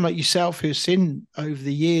someone like yourself who's seen over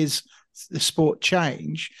the years the sport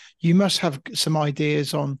change, you must have some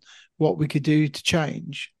ideas on what we could do to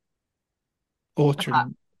change or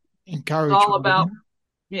to encourage. It's all about,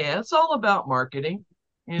 it's all about marketing,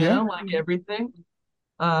 like everything.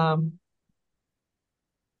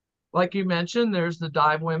 Like you mentioned, there's the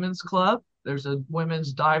Dive Women's Club. There's a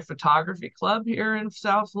women's dive photography club here in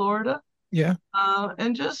South Florida. Yeah.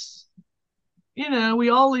 And just, we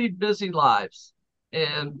all lead busy lives.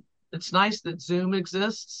 And it's nice that Zoom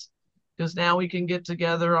exists because now we can get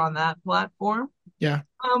together on that platform. Yeah.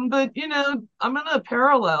 But, I'm going to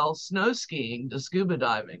parallel snow skiing to scuba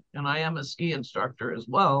diving, and I am a ski instructor as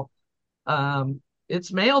well.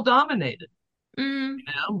 It's male dominated.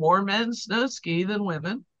 More men snow ski than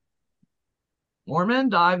women. More men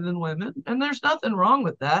dive than women, and there's nothing wrong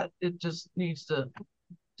with that. It just needs to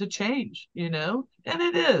change, and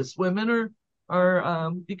it is. Women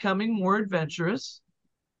are becoming more adventurous,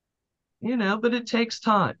 but it takes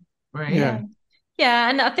time, right? Yeah,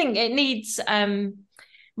 and I think it needs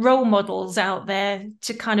role models out there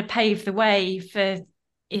to kind of pave the way for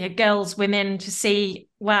girls, women to see,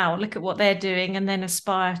 wow, look at what they're doing, and then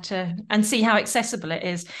aspire to and see how accessible it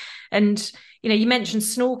is. And you mentioned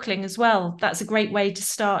snorkeling as well. That's a great way to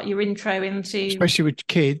start your intro into, especially with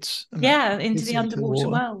kids. Into the underwater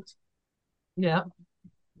world. Yeah.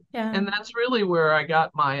 And that's really where I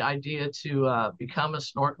got my idea to become a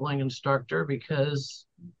snorkeling instructor because,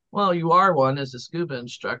 well, you are one as a scuba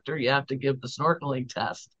instructor. You have to give the snorkeling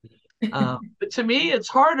test. But to me, it's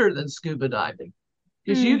harder than scuba diving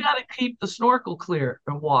because you got to keep the snorkel clear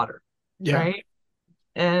of water, right?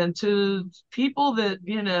 And to people that,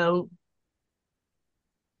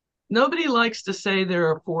 nobody likes to say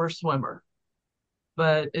they're a poor swimmer,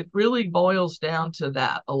 but it really boils down to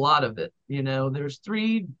that, a lot of it. There's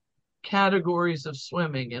 3 categories of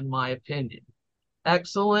swimming, in my opinion: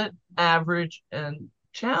 excellent, average, and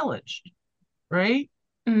challenged, right?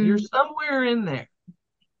 You're somewhere in there.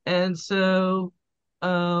 And so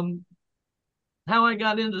how I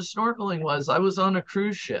got into snorkeling was I was on a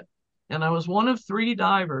cruise ship and I was one of 3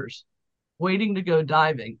 divers waiting to go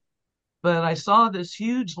diving, but I saw this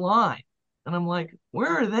huge line and I'm like,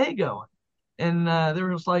 where are they going? And there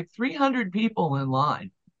was like 300 people in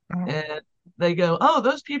line. And they go, oh,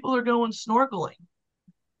 those people are going snorkeling.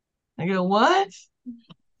 I go, what?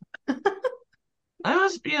 I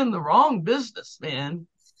must be in the wrong business, man,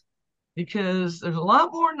 because there's a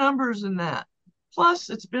lot more numbers than that. Plus,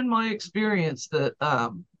 it's been my experience that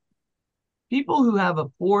people who have a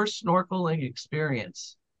poor snorkeling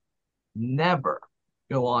experience never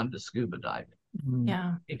go on to scuba diving.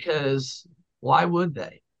 Yeah. Because why would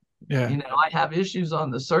they? Yeah. I have issues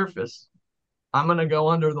on the surface. I'm going to go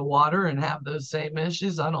under the water and have those same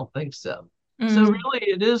issues? I don't think so. So really,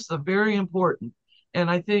 it is very important.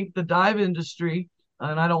 And I think the dive industry,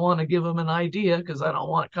 and I don't want to give them an idea because I don't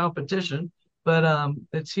want competition, but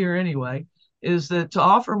it's here anyway, is that to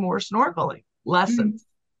offer more snorkeling lessons.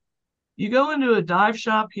 You go into a dive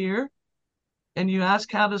shop here and you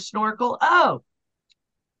ask how to snorkel. Oh,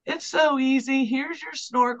 it's so easy. Here's your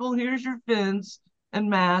snorkel. Here's your fins and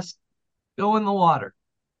mask. go in the water.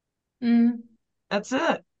 Mm. That's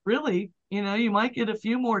it. Really, you might get a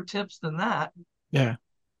few more tips than that, Yeah.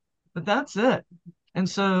 but that's it. And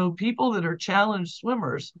so people that are challenged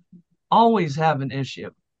swimmers always have an issue,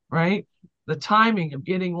 right? The timing of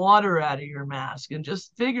getting water out of your mask and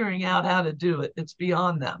just figuring out how to do it, it's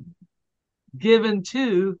beyond them. Given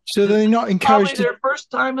to So they're not probably encouraged to. their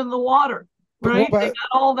first time in the water, But what right? They about?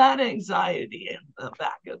 got all that anxiety in the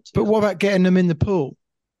back of But too. what about getting them in the pool?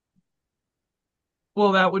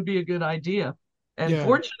 Well, that would be a good idea. And Yeah.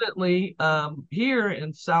 fortunately, here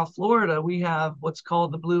in South Florida, we have what's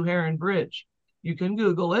called the Blue Heron Bridge. You can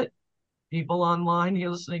Google it. People online,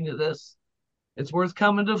 you're listening to this. It's worth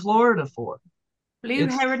coming to Florida for. Blue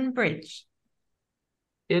It's Heron Bridge.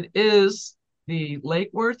 it is the Lake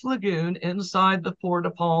Worth Lagoon inside the Port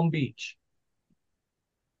of Palm Beach.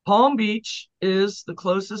 Palm Beach is the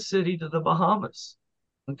closest city to the Bahamas.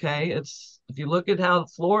 Okay, it's if you look at how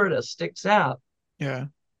Florida sticks out, Yeah.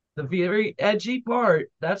 the very edgy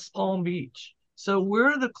part, that's Palm Beach. So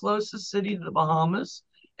we're the closest city to the Bahamas,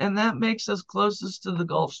 and that makes us closest to the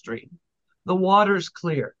Gulf Stream. The water's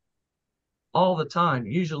clear all the time,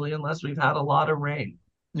 usually, unless we've had a lot of rain.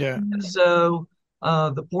 Yeah. And so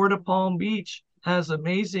the Port of Palm Beach has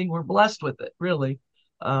we're blessed with it, really,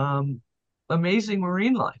 um, amazing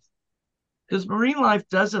marine life. Because marine life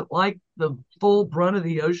doesn't like the full brunt of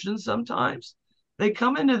the ocean sometimes. They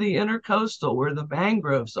come into the intercoastal where the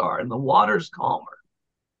mangroves are and the water's calmer,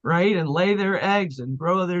 right? And lay their eggs and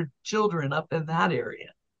grow their children up in that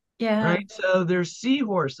area, Yeah. right? So there's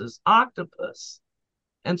seahorses, octopus,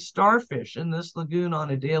 and starfish in this lagoon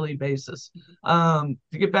on a daily basis. To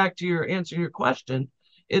get back to your question,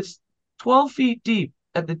 it's 12 feet deep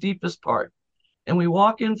at the deepest part, and we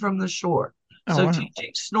walk in from the shore. Oh, So wow.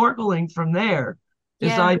 teaching snorkeling from there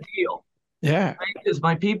is Yeah. ideal, Yeah. right? Because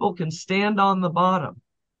my people can stand on the bottom,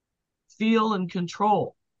 feel and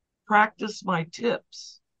control, practice my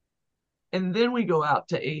tips, and then we go out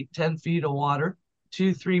to 8, 10 feet of water,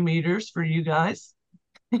 2, 3 meters for you guys,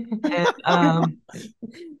 and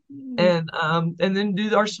and then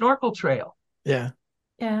do our snorkel trail. Yeah.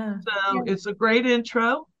 Yeah. So it's a great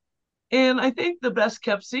intro. And I think the best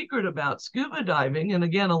kept secret about scuba diving, and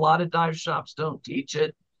again, a lot of dive shops don't teach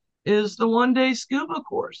it, is the 1 day scuba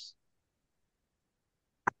course.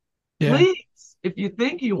 Yeah. Please, if you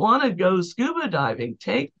think you want to go scuba diving,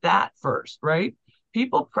 take that first, right?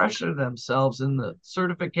 People pressure themselves in the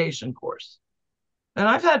certification course. And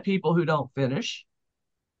I've had people who don't finish.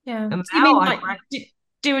 Yeah. And So you now mean I like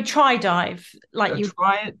do a try dive, like you?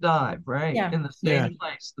 try it dive, right? Yeah. In the Yeah. same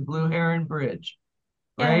place, the Blue Heron Bridge,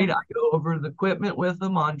 Yeah. right? I go over the equipment with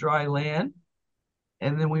them on dry land,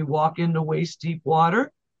 and then we walk into waist deep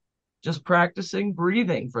water, just practicing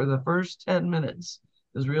breathing for the first 10 minutes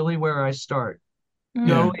is really where I start. Yeah.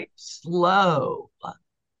 Going slow,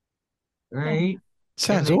 right? And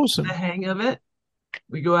Sounds they get awesome. the hang of it.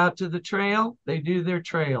 We go out to the trail, they do their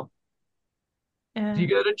trail. If you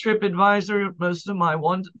go to TripAdvisor, most of my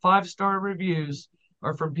 1 to 5 star reviews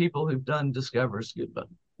are from people who've done Discover Scuba.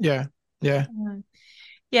 Yeah. Yeah.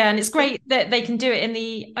 Yeah, and it's great that they can do it in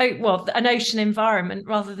an ocean environment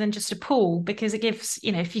rather than just a pool, because it gives,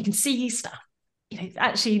 if you can see stuff,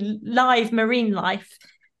 actually live marine life,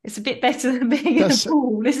 it's a bit better than being in a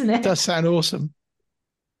pool, isn't it? Does sound awesome.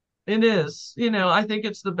 It is. I think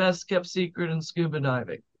it's the best kept secret in scuba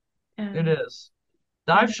diving. It is.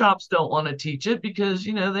 Dive shops don't want to teach it because,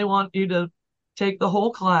 they want you to take the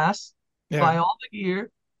whole class, buy all the gear,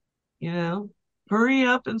 hurry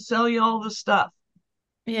up and sell you all the stuff.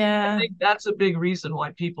 Yeah. I think that's a big reason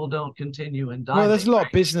why people don't continue in diving. Well, there's a lot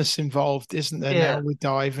of business involved, isn't there, Yeah. now with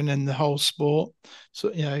diving and the whole sport?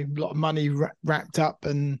 So, a lot of money wrapped up,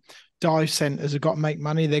 and dive centers have got to make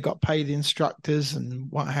money. They've got to pay the instructors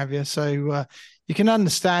and what have you. So you can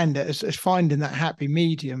understand it. It's finding that happy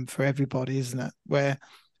medium for everybody, isn't it? Where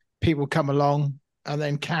people come along and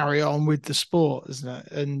then carry on with the sport, isn't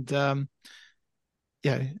it? And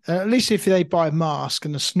at least if they buy a mask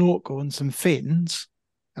and a snorkel and some fins,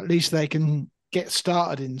 at least they can get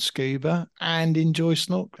started in scuba and enjoy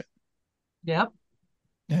snorkeling. Yep.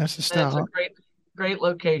 Yeah, that's a start. And it's a great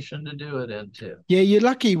location to do it in too. Yeah, you're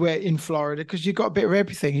lucky we're in Florida because you've got a bit of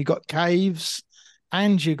everything. You've got caves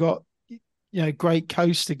and you've got, great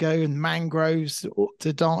coast to go and mangroves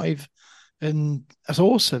to dive. And that's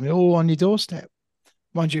awesome. You're all on your doorstep.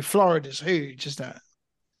 Mind you, Florida's huge, isn't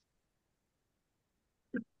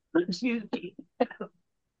it? Excuse me.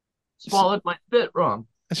 Swallowed my spit wrong.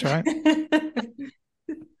 That's right.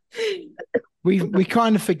 we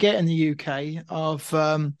kind of forget in the UK of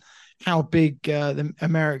how big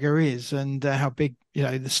America is, and how big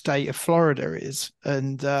the state of Florida is,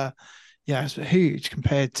 and yeah, it's huge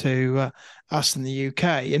compared to us in the UK.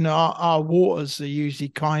 And our waters are usually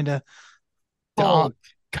kind of dark,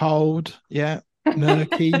 Cold. cold, yeah,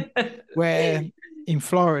 murky. Where in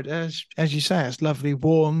Florida, as you say, it's lovely,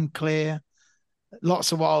 warm, clear,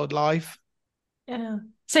 lots of wildlife. Yeah.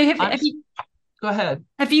 So have, I'm, have you Go ahead.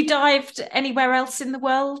 have you dived anywhere else in the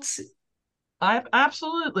world? I've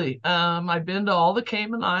absolutely. I've been to all the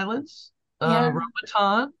Cayman Islands, Yeah.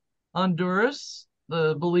 Roatan, Honduras,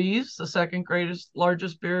 the Belize, the second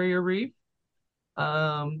largest barrier reef.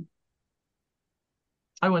 Um,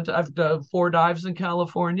 I've done 4 dives in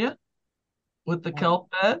California with the Wow.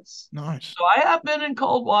 kelp beds. Nice. So I have been in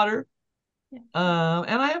cold water, Yeah.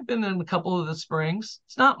 and I have been in a couple of the springs.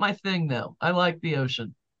 It's not my thing though. I like the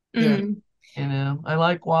ocean. Yeah. Mm. I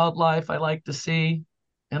like wildlife. I like the sea,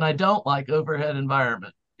 and I don't like overhead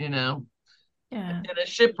environment. Yeah. In a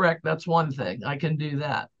shipwreck, that's one thing. I can do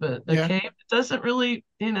that. But a Yeah. cave, it doesn't really,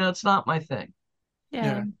 it's not my thing. Yeah.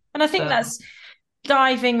 Yeah. And I think So that's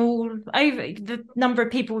diving all over the number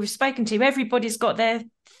of people we've spoken to. Everybody's got their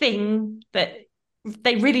thing that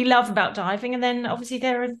they really love about diving. And then obviously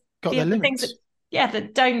there are Got the their other things that, limits. yeah,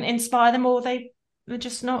 that don't inspire them or they're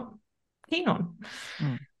just not keen on.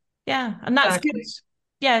 Mm. Yeah. And that's good. exactly.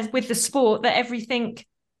 Yeah. With the sport that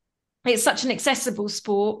it's such an accessible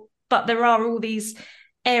sport, but there are all these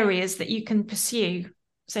areas that you can pursue.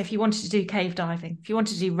 So if you wanted to do cave diving, if you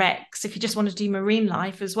wanted to do wrecks, if you just want to do marine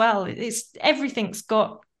life as well, everything's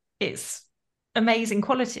got its amazing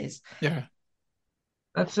qualities. Yeah.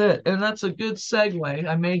 That's it. And that's a good segue.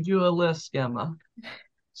 I made you a list, Gemma.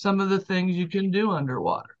 Some of the things you can do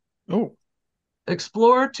underwater. Oh.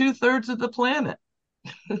 Explore 2/3 of the planet.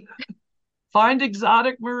 Find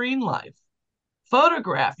exotic marine life.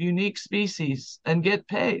 Photograph unique species and get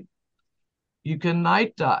paid. You can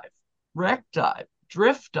night dive, wreck dive,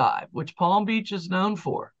 drift dive, which Palm Beach is known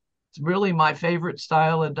for. It's really my favorite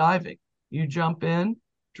style of diving. You jump in,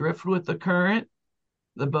 drift with the current,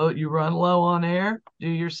 the boat, you run low on air, do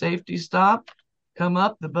your safety stop, come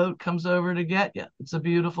up, the boat comes over to get you. It's a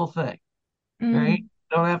beautiful thing, right? Mm.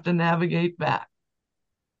 Don't have to navigate back.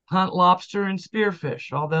 Hunt lobster and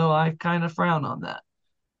spearfish, although I kind of frown on that.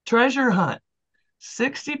 Treasure hunt.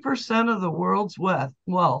 60% of the world's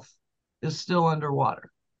wealth is still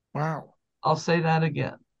underwater. Wow. I'll say that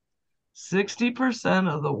again. 60%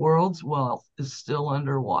 of the world's wealth is still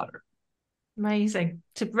underwater. Amazing.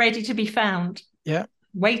 Ready to be found. Yeah.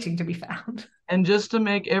 Waiting to be found. And just to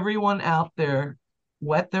make everyone out there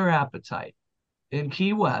whet their appetite, in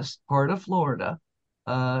Key West, part of Florida,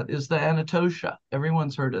 is the Anatosha.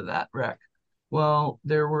 Everyone's heard of that wreck. Well,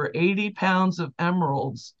 there were 80 pounds of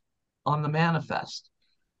emeralds on the manifest.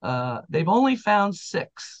 They've only found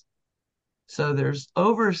 6. So there's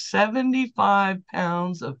over 75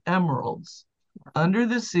 pounds of emeralds under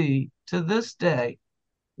the sea to this day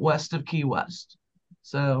west of Key West.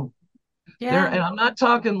 So Yeah. and I'm not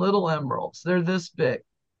talking little emeralds, they're this big.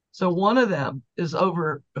 So one of them is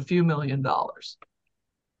over a few $1,000,000.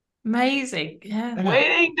 Amazing. Yeah. Yeah.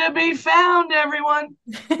 Waiting to be found, everyone.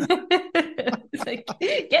 It's like,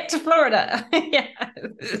 get to Florida. Yeah.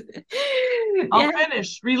 I'll Yeah.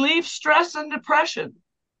 finish. Relieve stress and depression.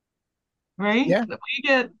 Right? Yeah.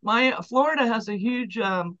 Florida has a huge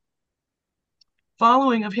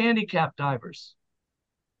following of handicapped divers.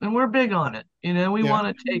 And we're big on it. We Yeah.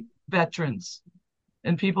 want to take veterans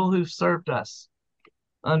and people who've served us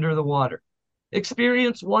under the water.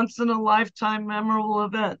 Experience once in a lifetime memorable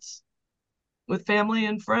events with family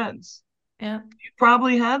and friends. Yeah. You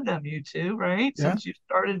probably had them, you two, right? Yeah. Since you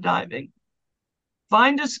started diving.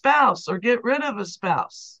 Find a spouse or get rid of a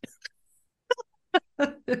spouse.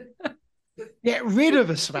 Get rid of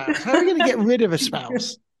a spouse. How are we going to get rid of a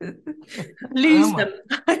spouse? Lose them.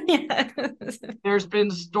 Yeah. There's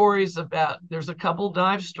a couple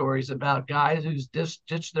dive stories about guys who's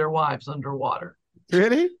ditched their wives underwater.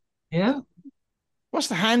 Really? Yeah. What's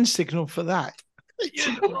the hand signal for that?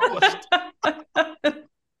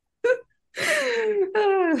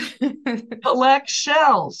 Collect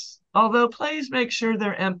shells, although please make sure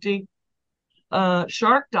they're empty.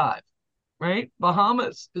 Shark dive, right?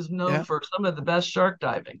 Bahamas is known for some of the best shark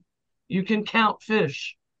diving. You can count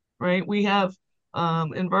fish, right? We have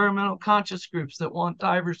environmental conscious groups that want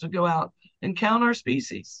divers to go out and count our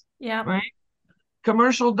species. Yeah. Right?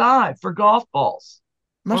 Commercial dive for golf balls.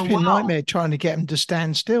 Must be a nightmare trying to get them to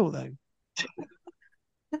stand still, though.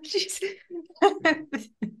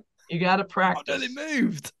 You got to practice. Oh, no, they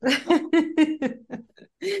moved.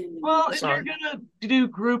 Well, if you're going to do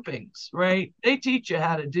groupings, right? They teach you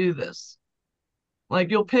how to do this.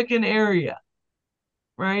 Like you'll pick an area,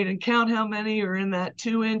 right? And count how many are in that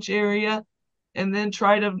 2-inch area. and then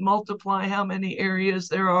try to multiply how many areas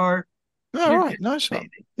there are. All right, nice one.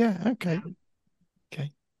 Yeah, okay.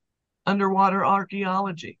 Underwater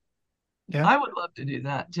archaeology. Yeah. I would love to do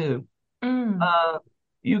that too. Mm.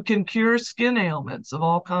 You can cure skin ailments of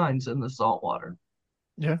all kinds in the saltwater.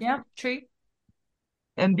 Yeah. Yeah, true.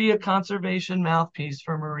 And be a conservation mouthpiece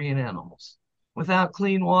for marine animals. Without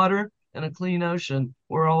clean water and a clean ocean,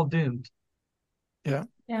 we're all doomed. Yeah.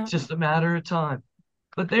 Yeah. It's just a matter of time.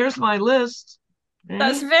 But there's my list.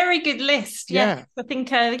 That's a very good list. Yeah. Yes, I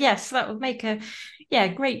think yes, that would make a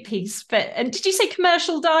great piece. But and did you say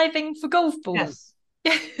commercial diving for golf balls?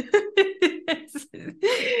 Yes.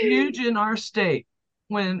 Huge in our state.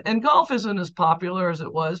 And golf isn't as popular as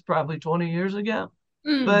it was probably 20 years ago.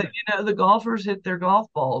 But the golfers hit their golf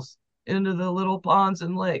balls into the little ponds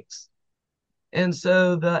and lakes. And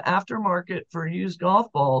so the aftermarket for used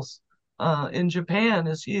golf balls in Japan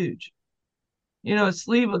is huge. A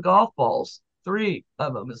sleeve of golf balls, 3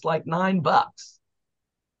 of them, is like $9.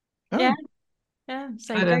 Oh. Yeah. Yeah.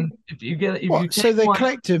 So But if you what? So they one,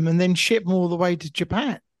 collect them and then ship them all the way to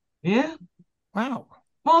Japan. Yeah. Wow.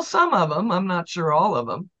 Well, some of them. I'm not sure all of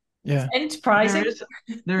them. Yeah. Enterprising.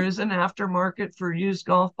 There is an aftermarket for used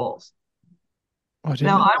golf balls.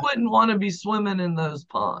 Now, I wouldn't want to be swimming in those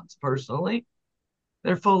ponds personally.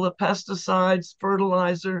 They're full of pesticides,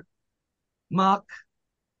 fertilizer, muck,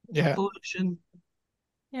 pollution.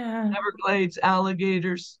 Yeah. Everglades,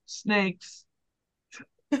 alligators, snakes.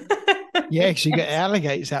 Yeah, because you get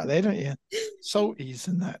alligators out there, don't you? Salties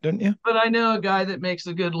and that, don't you? But I know a guy that makes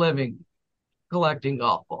a good living collecting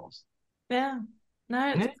golf balls. Yeah.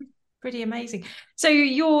 No, it's pretty amazing. So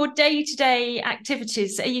your day-to-day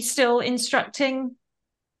activities, are you still instructing?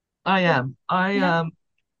 I am. I'm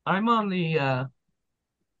on the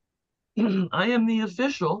I am the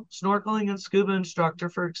official snorkeling and scuba instructor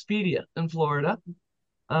for Expedia in Florida.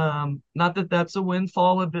 Not that that's a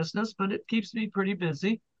windfall of business, but it keeps me pretty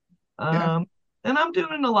busy. And I'm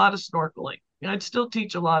doing a lot of snorkeling. I'd still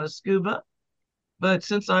teach a lot of scuba, but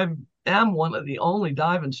since I am one of the only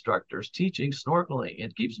dive instructors teaching snorkeling,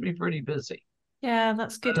 it keeps me pretty busy. Yeah,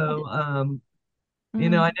 that's good. So, I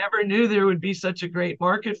never knew there would be such a great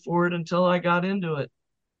market for it until I got into it.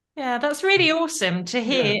 Yeah, that's really awesome to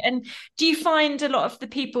hear. Yeah. And do you find a lot of the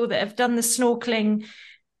people that have done the snorkeling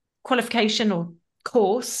qualification or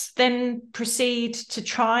course then proceed to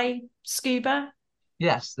try scuba?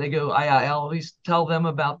 Yes, they go. I always tell them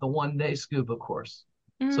about the 1-day scuba course.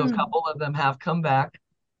 So a couple of them have come back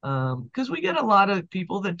because we get a lot of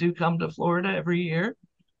people that do come to Florida every year.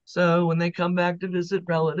 So when they come back to visit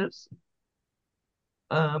relatives,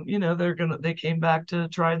 they came back to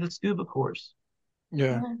try the scuba course.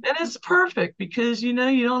 Yeah. And it's perfect because you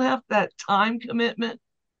don't have that time commitment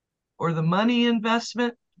or the money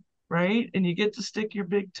investment, right? And you get to stick your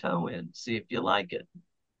big toe in, see if you like it.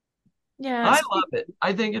 Yeah, I love it.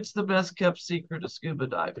 I think it's the best kept secret of scuba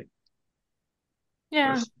diving.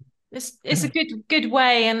 Yeah, it's a good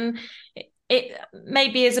way, and it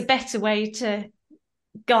maybe is a better way to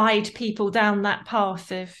guide people down that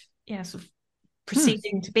path of sort of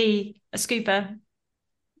proceeding to be a scuba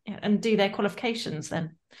and do their qualifications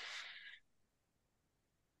then.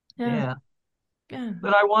 Yeah.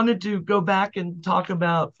 But I wanted to go back and talk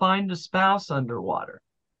about find a spouse underwater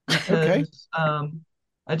because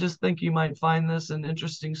I just think you might find this an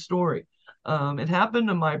interesting story. It happened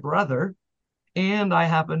to my brother, and I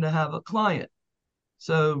happen to have a client.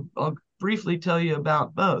 So I'll briefly tell you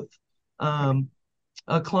about both.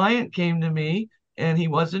 A client came to me, and he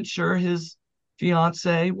wasn't sure his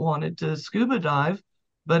fiance wanted to scuba dive,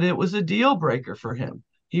 but it was a deal breaker for him.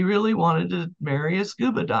 He really wanted to marry a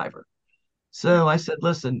scuba diver. So I said,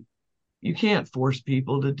 listen, you can't force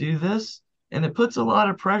people to do this. And it puts a lot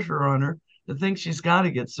of pressure on her to think she's got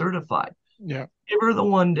to get certified. Yeah. Give her the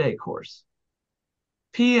 1-day course.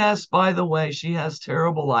 P.S., by the way, she has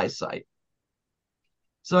terrible eyesight.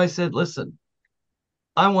 So I said, listen,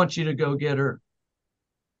 I want you to go get her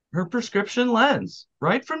prescription lens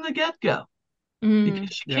right from the get-go.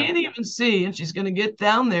 Because she can't even see, and she's going to get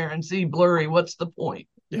down there and see blurry. What's the point?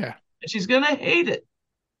 Yeah. And she's going to hate it.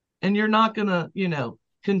 And you're not going to,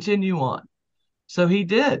 continue on. So he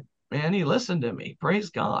did, man. He listened to me. Praise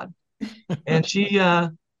God. And she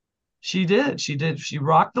did. She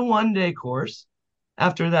rocked the 1-day course.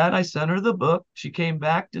 After that, I sent her the book. She came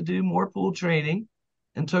back to do more pool training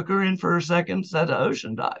and took her in for her second set of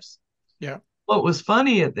ocean dives. Yeah. What was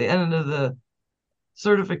funny at the end of the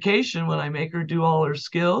certification, when I make her do all her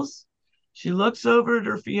skills, she looks over at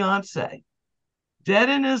her fiance, dead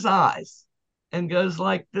in his eyes, and goes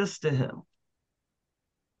like this to him.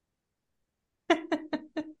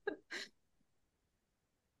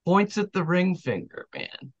 points at the ring finger,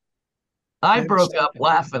 man. I broke up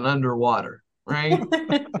laughing underwater, right?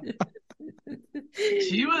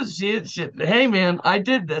 She, hey man, I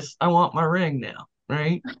did this. I want my ring now,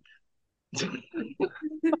 right? Don't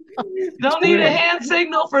need a hand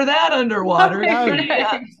signal for that underwater. No.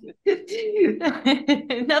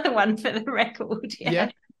 Another one for the record.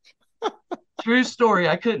 Yeah. True story.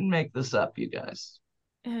 I couldn't make this up, you guys.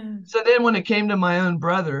 So then when it came to my own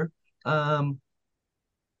brother,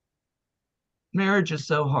 marriage is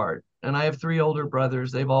so hard. And I have 3 older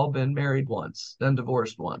brothers. They've all been married once, then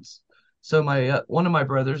divorced once. So my one of my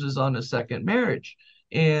brothers is on his second marriage.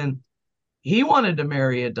 And he wanted to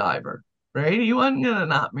marry a diver, right? He wasn't going to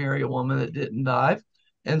not marry a woman that didn't dive.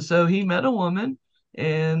 And so he met a woman,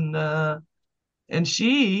 and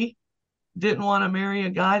she didn't want to marry a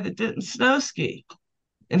guy that didn't snow ski.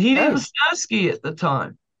 And he didn't snow ski at the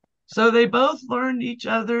time. So they both learned each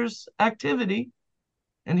other's activity.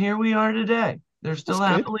 And here we are today. They're still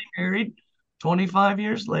happily married 25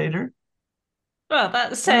 years later. Well,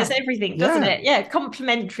 that says everything, doesn't it? Yeah,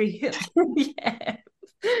 complimentary. Yeah.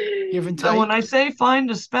 Give and take. So when I say find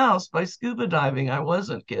a spouse by scuba diving, I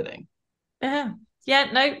wasn't kidding. Yeah. Yeah,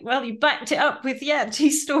 no, well, you backed it up with, 2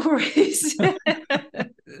 stories.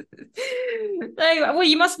 Well,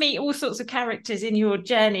 you must meet all sorts of characters in your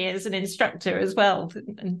journey as an instructor as well,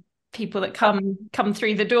 and people that come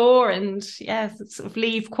through the door and, sort of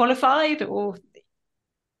leave qualified. Or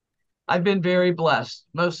I've been very blessed.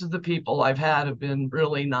 Most of the people I've had have been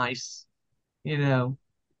really nice,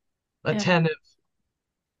 attentive,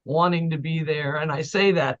 wanting to be there. And I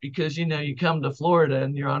say that because, you come to Florida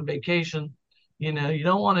and you're on vacation, you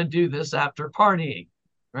don't want to do this after partying,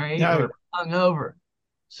 right? No. Or hungover.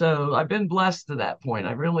 So I've been blessed to that point.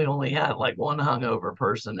 I really only had like one hungover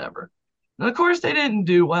person ever. And of course they didn't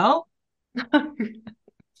do well.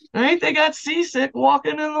 Right? They got seasick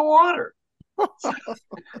walking in the water.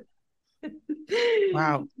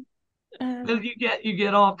 Wow. You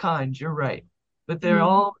get all kinds, you're right. But they're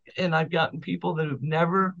all, and I've gotten people that have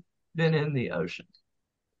never been in the ocean.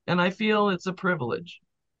 And I feel it's a privilege,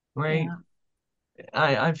 right? Yeah.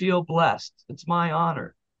 I feel blessed. It's my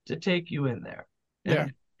honor to take you in there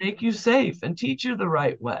and make you safe and teach you the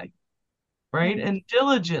right way, right? And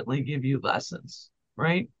diligently give you lessons,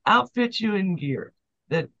 right? Outfit you in gear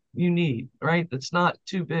that you need, right? That's not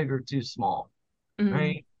too big or too small,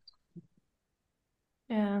 right?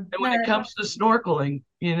 Yeah. And when it comes to snorkeling,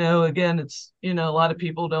 again, it's, a lot of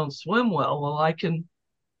people don't swim well. Well, I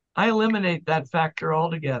eliminate that factor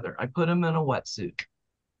altogether. I put them in a wetsuit.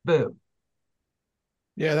 Boom.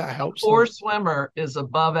 Yeah, that helps. A poor swimmer is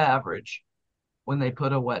above average when they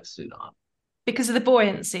put a wetsuit on. Because of the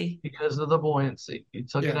buoyancy. Because of the buoyancy. You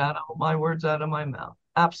took it out of my words out of my mouth.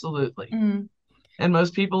 Absolutely. And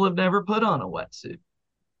most people have never put on a wetsuit.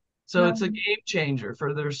 So it's a game changer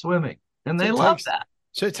for their swimming. And they love that.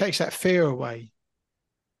 So it takes that fear away.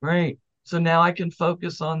 Right. So now I can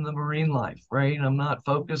focus on the marine life, right? I'm not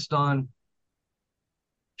focused on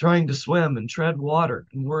trying to swim and tread water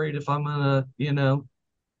and worried if I'm going to,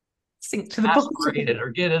 sink to the aspirate it or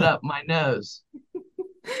get it up my nose.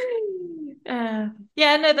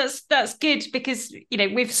 That's good because,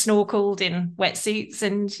 we've snorkeled in wetsuits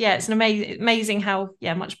and it's amazing how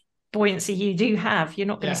much buoyancy you do have. You're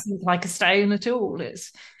not going to sink like a stone at all.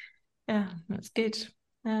 That's good.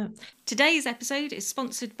 Today's episode is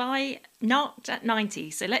sponsored by Narked at 90,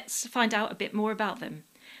 so let's find out a bit more about them.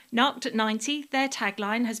 Narked at 90, their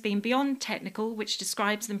tagline has been beyond technical, which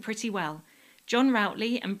describes them pretty well. John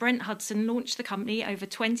Routley and Brent Hudson launched the company over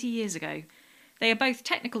 20 years ago. They are both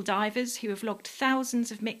technical divers who have logged thousands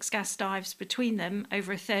of mixed gas dives between them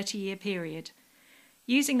over a 30-year period.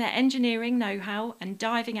 Using their engineering know-how and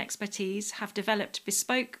diving expertise, have developed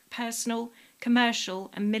bespoke, personal,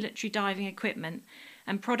 commercial and military diving equipment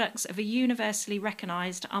and products of a universally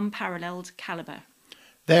recognised, unparalleled calibre.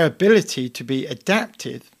 Their ability to be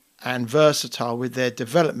adaptive and versatile with their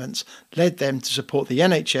developments led them to support the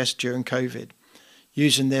NHS during COVID.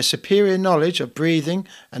 Using their superior knowledge of breathing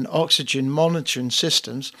and oxygen monitoring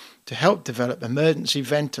systems to help develop emergency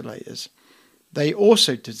ventilators. They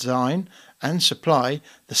also design and supply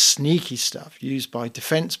the sneaky stuff used by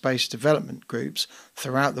defence-based development groups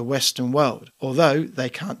throughout the Western world, although they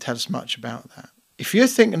can't tell us much about that. If you're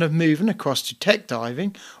thinking of moving across to tech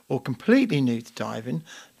diving or completely new to diving,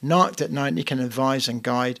 Narked at 90 can advise and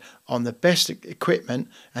guide on the best equipment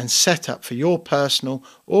and setup for your personal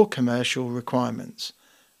or commercial requirements.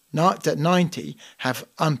 Narked at 90 have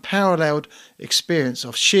unparalleled experience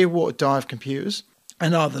of shearwater dive computers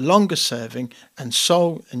and are the longest serving and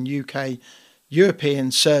sole and UK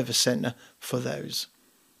European service centre for those.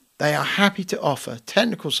 They are happy to offer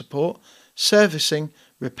technical support, servicing,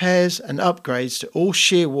 repairs and upgrades to all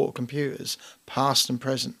Shearwater computers, past and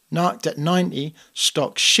present. Narked 90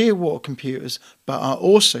 stocks Shearwater computers, but are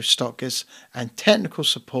also stockers and technical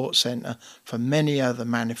support centre for many other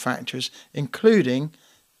manufacturers, including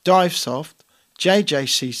Divesoft,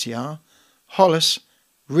 JJCCR, Hollis,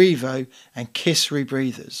 Revo and Kiss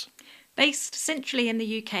Rebreathers. Based centrally in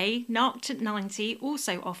the UK, Narked 90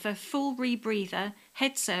 also offer full rebreather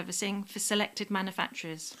head servicing for selected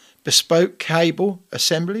manufacturers. Bespoke cable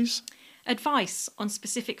assemblies. Advice on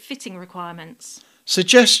specific fitting requirements.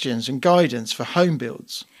 Suggestions and guidance for home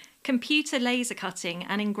builds. Computer laser cutting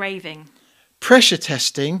and engraving. Pressure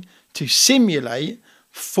testing to simulate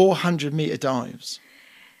 400-metre dives.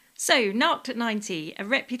 So, Narked 90, a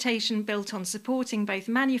reputation built on supporting both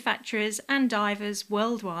manufacturers and divers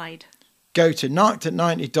worldwide. Go to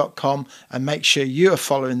narked90.com and make sure you are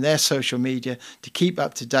following their social media to keep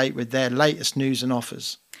up to date with their latest news and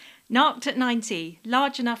offers. Narked 90,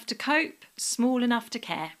 large enough to cope, small enough to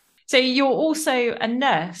care. So you're also a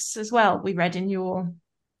nurse as well, we read in your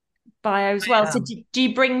bio as well. So do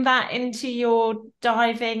you bring that into your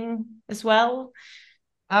diving as well?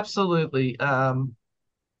 Absolutely.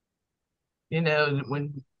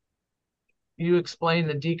 When you explain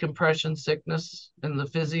the decompression sickness and the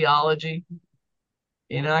physiology,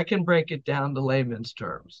 I can break it down to layman's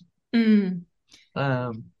terms.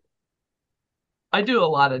 I do a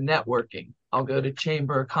lot of networking. I'll go to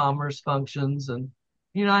Chamber of Commerce functions and,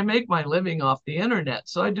 I make my living off the internet.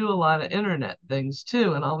 So I do a lot of internet things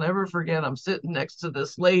too. And I'll never forget, I'm sitting next to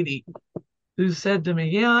this lady who said to me,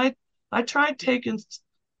 yeah, I tried taking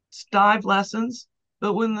dive lessons,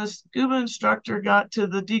 but when the scuba instructor got to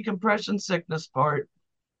the decompression sickness part,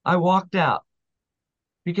 I walked out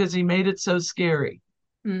because he made it so scary.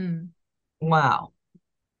 Wow.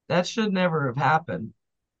 That should never have happened.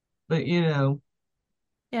 But, yeah,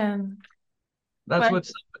 that's what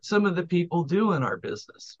some of the people do in our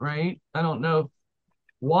business, right? I don't know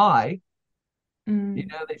why. They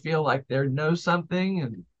feel like they know something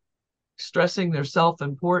and stressing their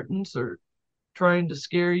self-importance or trying to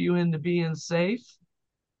scare you into being safe.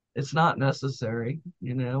 It's not necessary,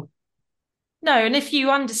 No, and if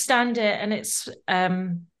you understand it and it's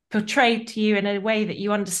portrayed to you in a way that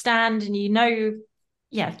you understand and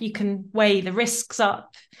you can weigh the risks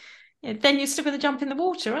up, then you're still going to jump in the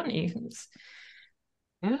water, aren't you?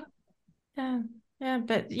 Yeah.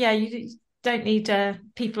 But you don't need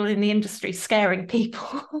people in the industry scaring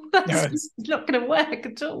people. That's just not going to work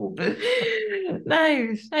at all.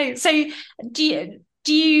 No. So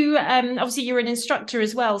do you obviously you're an instructor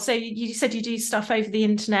as well, so you said you do stuff over the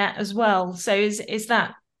internet as well, so is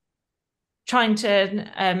that trying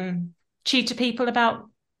to tutor people about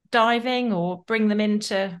diving or bring them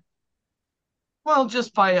into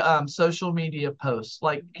just by social media posts,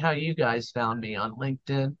 like how you guys found me on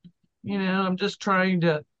LinkedIn? I'm just trying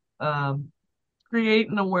to create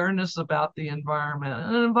an awareness about the environment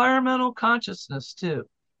and environmental consciousness too,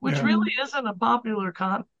 which really isn't a popular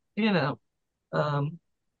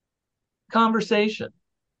conversation,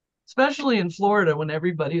 especially in Florida when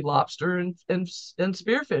everybody lobster and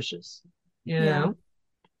spearfishes.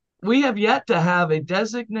 We have yet to have a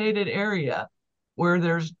designated area where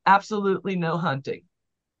there's absolutely no hunting.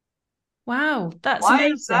 Wow, that's why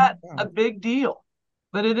amazing. Is that a big deal?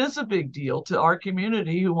 But it is a big deal to our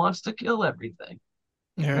community who wants to kill everything.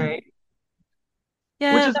 Right?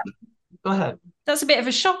 Yeah. Go ahead. That's a bit of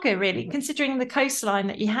a shocker, really, considering the coastline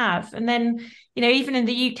that you have. And then, even in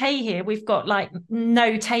the UK here, we've got like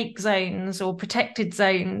no take zones or protected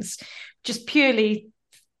zones, just purely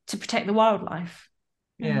to protect the wildlife.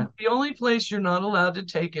 Yeah. The only place you're not allowed to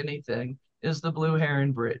take anything is the Blue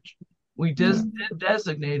Heron Bridge. We did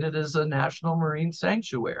designate it as a national marine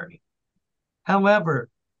sanctuary. However,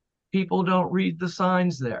 people don't read the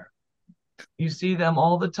signs there. You see them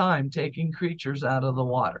all the time taking creatures out of the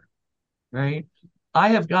water, right? I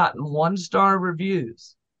have gotten 1-star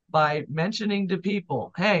reviews by mentioning to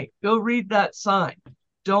people, hey, go read that sign.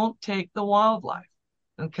 Don't take the wildlife,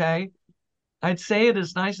 okay? I'd say it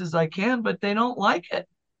as nice as I can, but they don't like it,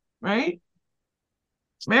 right?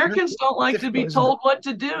 Americans don't like to be told what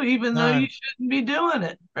to do, even though you shouldn't be doing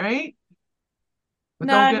it, right? But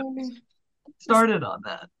don't get started on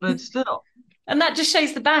that, but still. And that just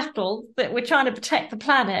shows the battle that we're trying to protect the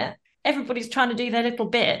planet. Everybody's trying to do their little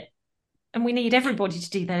bit, and we need everybody to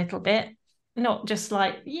do their little bit, not just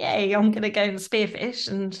like, yay, I'm going to go and spearfish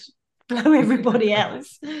and blow everybody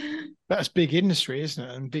else. That's big industry, isn't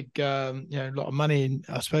it? And big, a lot of money, in,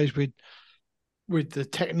 I suppose, with the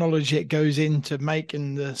technology it goes into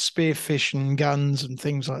making the spearfish and guns and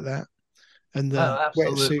things like that. and the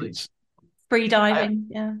absolutely. wetsuits. Free diving,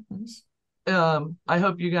 yeah. I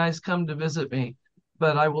hope you guys come to visit me,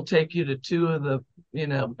 but I will take you to two of the,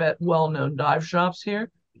 well-known dive shops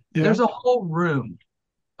here. Yeah. There's a whole room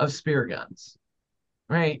of spear guns,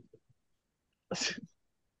 right?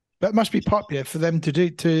 That must be popular for them to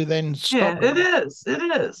then stop. Yeah, it is.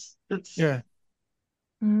 It is. It's Yeah.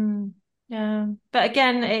 Yeah. But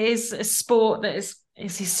again, it is a sport that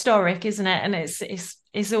is historic, isn't it? And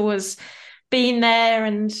it's always been there,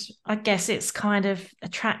 and I guess it's kind of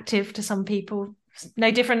attractive to some people.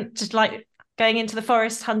 No different to like going into the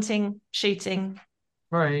forest, hunting, shooting.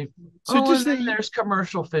 right. So And then there's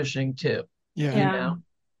commercial fishing too. Yeah.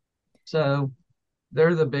 So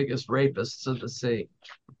they're the biggest rapists of the sea.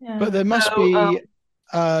 Yeah. But there must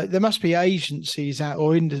be agencies out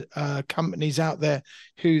or companies out there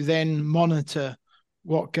who then monitor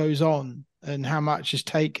what goes on and how much is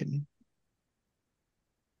taken.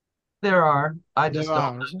 There are. I just There don't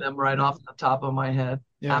are, know is it? them right off the top of my head.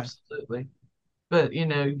 Yeah. Absolutely. But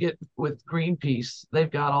get with Greenpeace,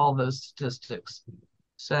 they've got all those statistics.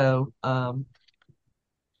 So October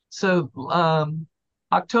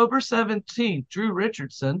 17th, Drew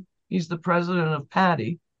Richardson, he's the president of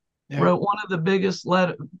Patty, Yeah. wrote one of the biggest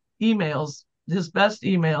emails, his best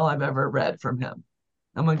email I've ever read from him.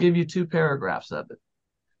 I'm going to give you 2 paragraphs of it.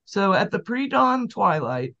 So at the pre-dawn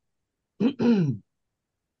twilight, a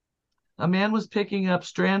man was picking up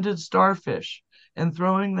stranded starfish and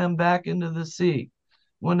throwing them back into the sea.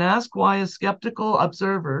 When asked why a skeptical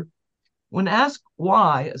observer,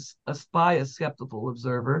 by a skeptical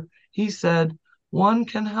observer, he said, "One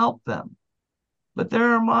can help them. But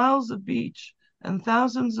there are miles of beach and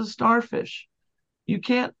thousands of starfish. You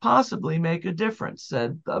can't possibly make a difference,"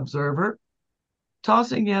 said the observer.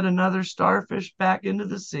 Tossing yet another starfish back into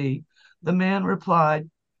the sea, the man replied,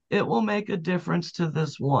 "It will make a difference to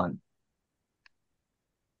this one."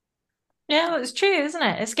 Yeah, it's true, isn't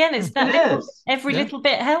it? It's that It is. every Yeah. little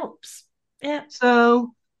bit helps. Yeah.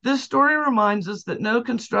 So this story reminds us that no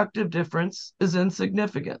constructive difference is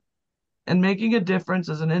insignificant, and making a difference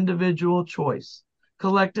is an individual choice.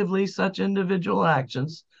 Collectively, such individual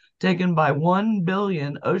actions taken by 1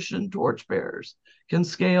 billion ocean torchbearers can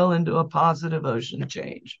scale into a positive ocean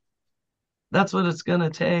change. That's what it's going to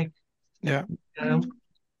take. Yeah.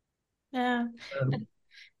 Yeah.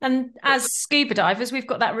 And as scuba divers, we've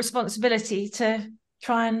got that responsibility to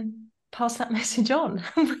try and pass that message on.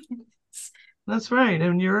 That's right.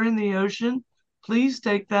 And you're in the ocean, please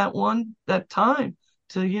take that time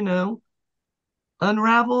to,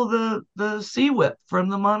 unravel the sea whip from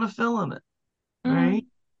the monofilament, right?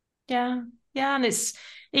 Yeah. Yeah. And it's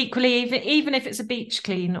equally, even if it's a beach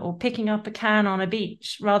clean or picking up a can on a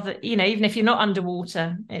beach, rather, even if you're not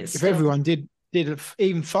underwater, it's If still... everyone did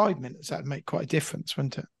even 5 minutes, that'd make quite a difference,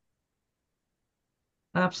 wouldn't it?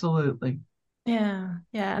 Absolutely. Yeah.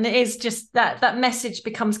 And it is just that message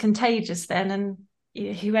becomes contagious then, and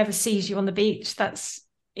whoever sees you on the beach,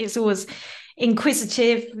 it's always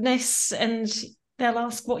inquisitiveness, and they'll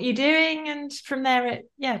ask what you're doing, and from there it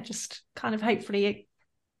just kind of hopefully it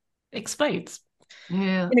explodes.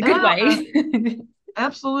 Yeah. In a good way.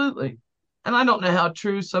 Absolutely. And I don't know how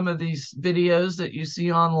true some of these videos that you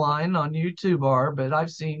see online on YouTube are, but I've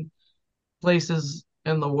seen places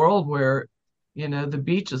in the world where, the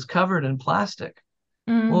beach is covered in plastic.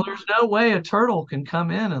 Well, there's no way a turtle can come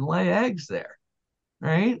in and lay eggs there,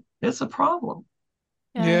 right? It's a problem.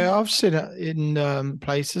 Yeah, I've seen it in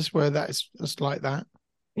places where that's like that.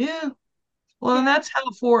 Yeah. Well, and that's how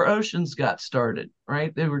 4Oceans got started,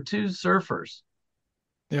 right? They were 2 surfers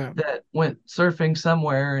that went surfing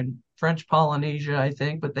somewhere in French Polynesia, I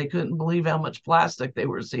think, but they couldn't believe how much plastic they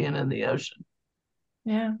were seeing in the ocean.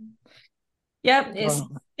 Yeah.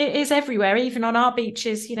 It is everywhere, even on our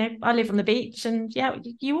beaches. I live on the beach, and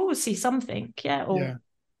you always see something.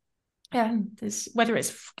 There's, whether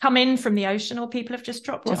it's come in from the ocean or people have just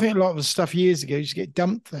dropped it. I think a lot of the stuff years ago used to get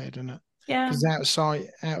dumped there, didn't it? Yeah. Because out of sight,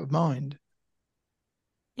 out of mind.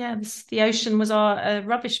 Yeah, the ocean was our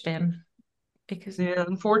rubbish bin.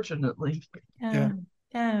 Unfortunately. Yeah.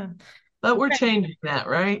 But we're changing that,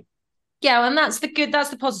 right? Yeah, and that's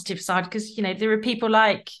the positive side, because there are people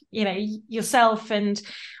like yourself and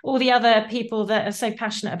all the other people that are so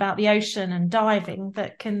passionate about the ocean and diving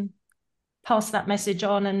that can pass that message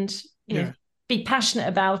on and be passionate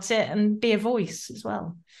about it and be a voice as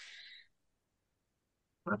well.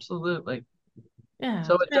 Absolutely. Yeah.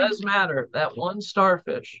 So it does matter, that one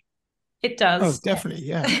starfish. It does. Oh, definitely,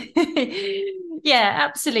 yeah. Yeah,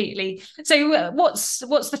 absolutely. So what's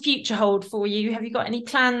the future hold for you? Have you got any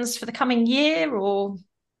plans for the coming year, or?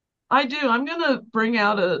 I do. I'm going to bring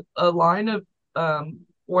out a line of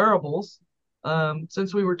wearables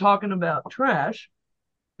since we were talking about trash,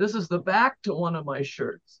 this is the back to one of my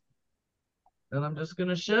shirts. And I'm just going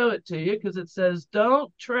to show it to you because it says,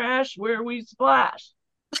 "Don't trash where we splash."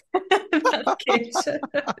 That's good.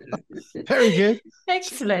 Very good.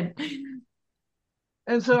 Excellent.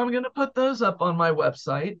 And so I'm going to put those up on my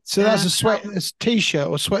website. So that's a t-shirt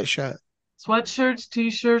or sweatshirt. Sweatshirts,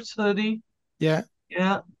 t-shirts, hoodie. Yeah.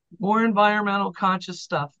 Yeah. More environmental conscious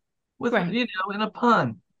stuff with, Right. in a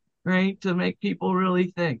pun, right? To make people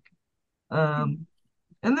really think. And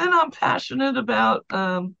then I'm passionate about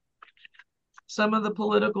some of the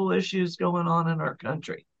political issues going on in our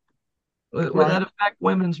country that affect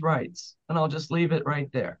women's rights. And I'll just leave it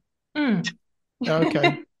right there.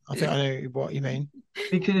 Okay. I think I know what you mean.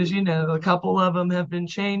 Because, a couple of them have been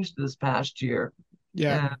changed this past year.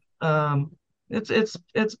 Yeah. And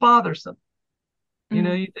it's bothersome.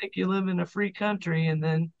 You think you live in a free country and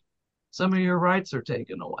then some of your rights are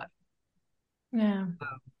taken away. Yeah.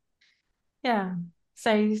 Yeah.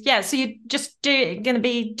 So you're just going to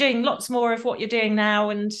be doing lots more of what you're doing now,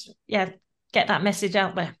 and get that message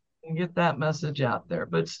out there. And get that message out there.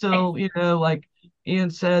 But still, like Ian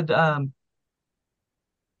said,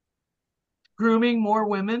 grooming more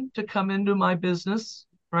women to come into my business,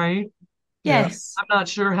 right? Yes. I'm not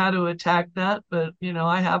sure how to attack that, but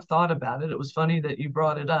I have thought about it. It was funny that you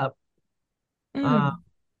brought it up. I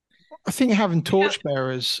think having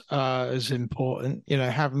torchbearers is important.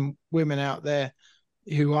 Having women out there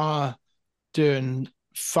who are doing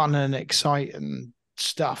fun and exciting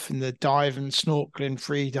stuff in the dive and snorkeling,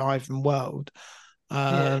 free diving world,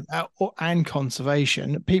 and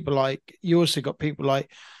conservation. People like you also got people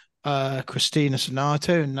like Christina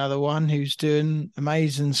Sonato, another one who's doing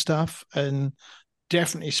amazing stuff and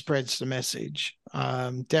definitely spreads the message.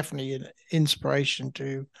 Definitely an inspiration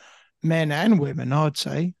to men and women, I'd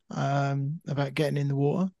say, about getting in the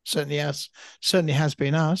water. Certainly has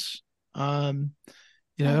been us. And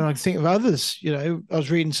I think of others. I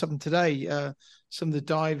was reading something today. Some of the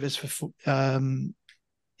divers who are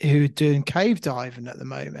doing cave diving at the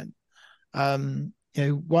moment.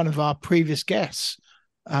 One of our previous guests,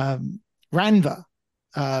 Ranva.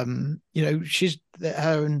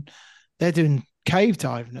 They're doing cave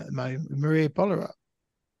diving at the moment with Maria Bollerup.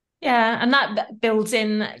 Yeah, and that builds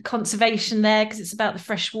in conservation there because it's about the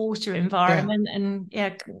freshwater environment and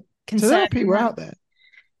concern. So there are people out there.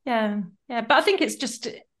 Yeah, but I think it's just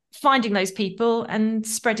finding those people and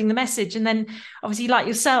spreading the message, and then obviously, like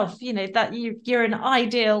yourself, that you're an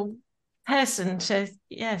ideal person to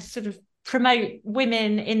sort of promote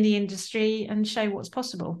women in the industry and show what's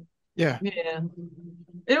possible. Yeah.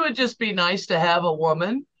 It would just be nice to have a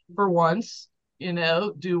woman for once,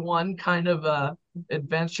 do one kind of a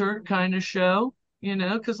adventure kind of show,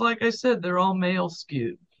 because like I said, they're all male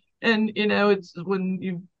skewed. And, it's when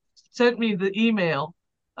you sent me the email,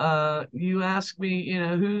 you asked me,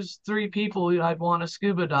 who's 3 people I'd want to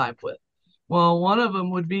scuba dive with. Well, one of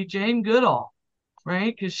them would be Jane Goodall,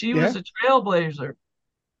 right? Because she was a trailblazer.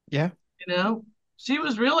 Yeah. She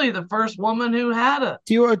was really the first woman who had a.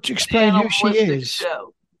 Do you want to explain who she is?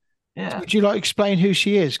 Show. Yeah. Would you like to explain who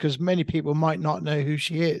she is? Because many people might not know who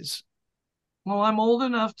she is. Well, I'm old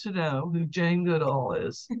enough to know who Jane Goodall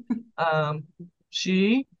is.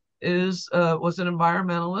 She was an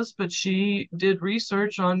environmentalist, but she did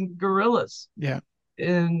research on gorillas. Yeah.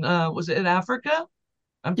 Was it in Africa?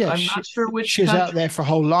 I'm not sure which. She was out there for a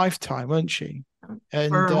whole lifetime, wasn't she?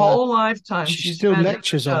 And for her whole lifetime, she still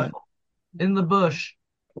lectures on it. In the bush.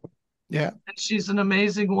 Yeah. And she's an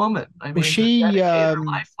amazing woman. I mean, she her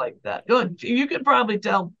life like that. Good. You could probably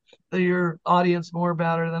tell your audience more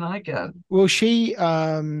about her than I can. Well, she's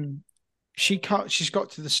got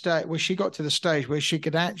to the stage where she got to the stage where she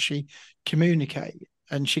could actually communicate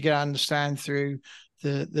and she could understand through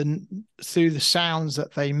the sounds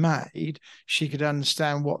that they made. She could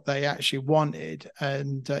understand what they actually wanted,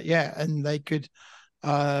 and and they could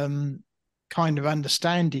kind of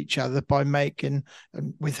understand each other by mimicking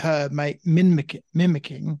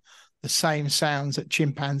the same sounds that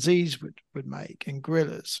chimpanzees would make and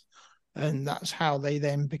gorillas, and that's how they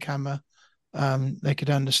then become they could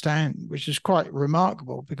understand, which is quite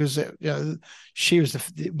remarkable because she was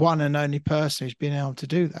the one and only person who's been able to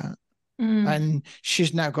do that, and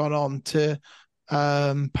she's now gone on to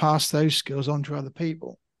pass those skills on to other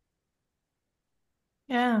people.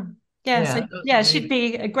 She'd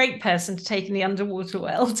be a great person to take in the underwater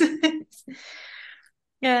world. So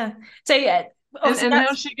and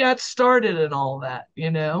how she got started and all that,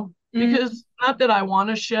 because not that I want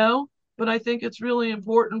to show, but I think it's really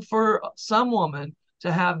important for some woman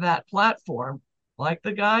to have that platform like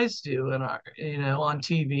the guys do in our, on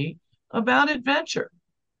TV about adventure,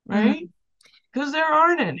 right? because there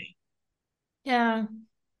aren't any. Yeah.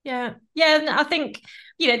 Yeah. Yeah. And I think,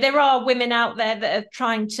 there are women out there that are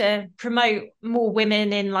trying to promote more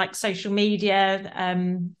women in like social media.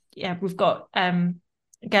 Yeah, we've got a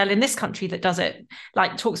girl in this country that does it,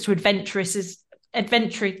 like talks to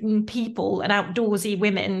adventuring people and outdoorsy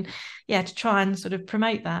women, to try and sort of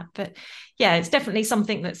promote that. But yeah, it's definitely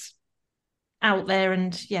something that's out there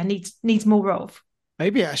and needs more of.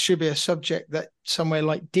 Maybe that should be a subject that somewhere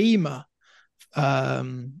like DEMA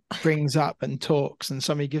brings up and talks, and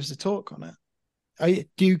somebody gives a talk on it.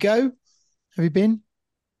 Do you go? Have you been?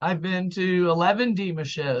 I've been to 11 DEMA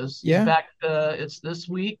shows. Yeah. In fact, it's this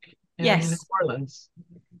week in New Orleans.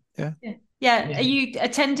 Yeah. Yeah. Are you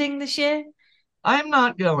attending this year? I'm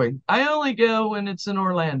not going. I only go when it's in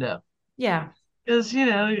Orlando. Yeah. Because, you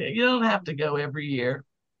don't have to go every year.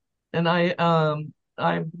 And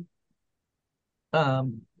I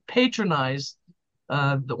patronize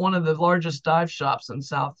one of the largest dive shops in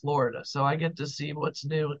South Florida. So I get to see what's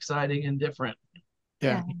new, exciting, and different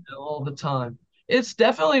all the time. It's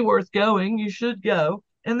definitely worth going. You should go.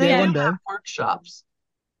 And they do have workshops.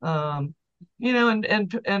 And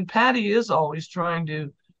Patty is always trying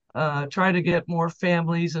to get more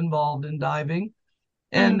families involved in diving.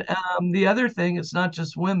 And the other thing, it's not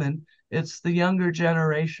just women, it's the younger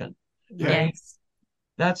generation. Right? Yes.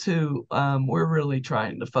 That's who we're really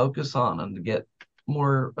trying to focus on and to get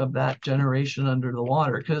more of that generation under the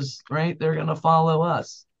water because, right, they're going to follow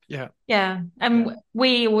us. Yeah. Yeah. And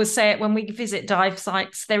we always say it when we visit dive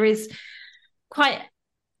sites, there is not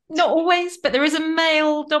always, but there is a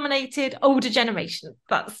male-dominated older generation.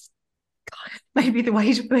 That's maybe the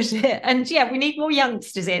way to put it. And we need more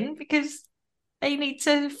youngsters in because they need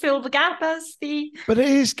to fill the gap But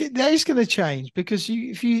that is going to change because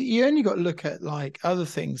you only got to look at like other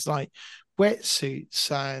things like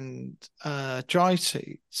wetsuits and dry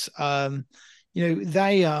suits.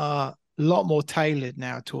 They are a lot more tailored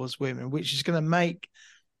now towards women, which is going to make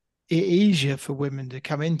it easier for women to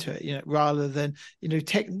come into it, rather than,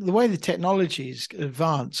 the way the technology has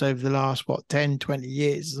advanced over the last, 10, 20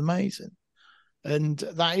 years is amazing. And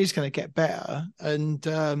that is going to get better.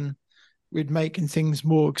 And with making things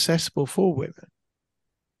more accessible for women.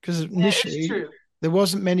 Because initially, there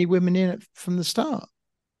wasn't many women in it from the start.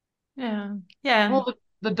 Yeah. Yeah. Well,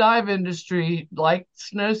 the dive industry, like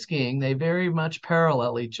snow skiing, they very much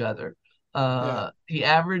parallel each other. The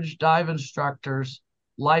average dive instructor's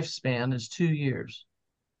lifespan is 2 years.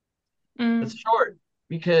 It's short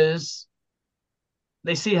because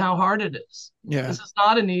they see how hard it is. Yeah. This is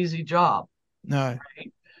not an easy job. No.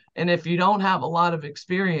 Right? And if you don't have a lot of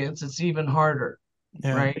experience, it's even harder.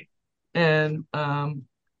 Yeah. Right. And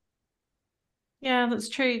that's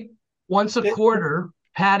true. Once a quarter,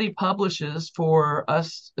 Patty publishes for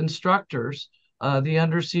us instructors the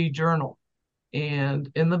Undersea Journal.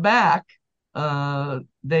 And in the back,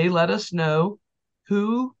 they let us know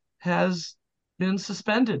who has been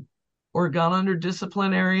suspended or gone under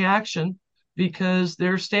disciplinary action because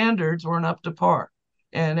their standards weren't up to par.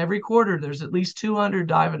 And every quarter, there's at least 200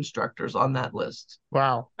 dive instructors on that list.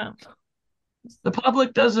 Wow. The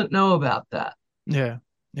public doesn't know about that. Yeah.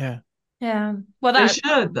 Yeah. Yeah. Well, they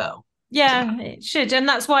should, though. Yeah, it should. And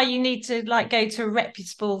that's why you need to go to a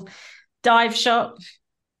reputable dive shop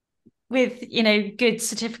with, good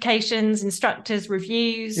certifications, instructors,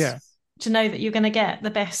 reviews, to know that you're going to get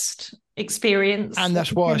the best experience. And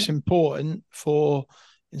that's why it's important for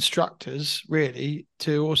instructors really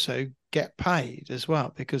to also get paid as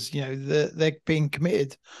well, because they're being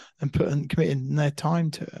committed and committing their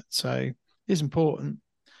time to it. So it's important.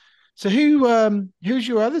 So who's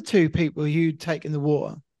your other two people you'd take in the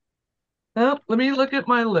water? Well, let me look at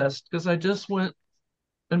my list because I just went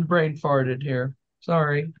and brain farted here.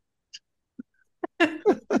 Sorry.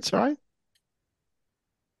 That's all right.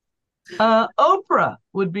 Oprah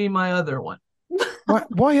would be my other one.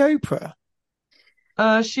 Why Oprah?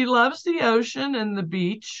 She loves the ocean and the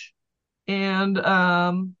beach, and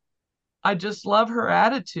I just love her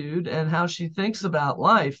attitude and how she thinks about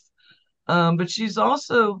life. But she's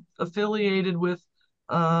also affiliated with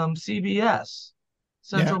CBS,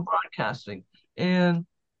 Central Broadcasting. And,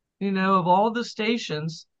 of all the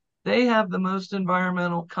stations, they have the most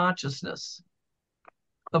environmental consciousness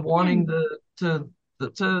of wanting to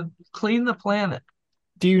clean the planet.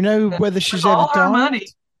 Do you know whether she's ever dived? Money.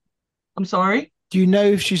 I'm sorry? Do you know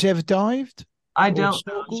if she's ever dived? I don't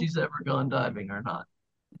know if she's ever gone diving or not.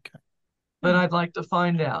 Okay. But I'd like to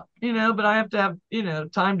find out, but I have to have,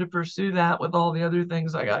 time to pursue that with all the other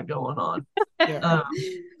things I got going on.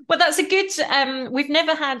 Well, that's a good, we've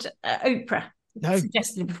never had Oprah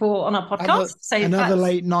suggested before on our podcast. Other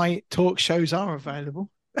late night talk shows are available.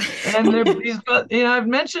 And I've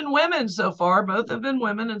mentioned women so far. Both have been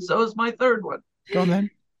women, and so is my third one. Go on then.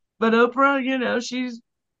 But Oprah,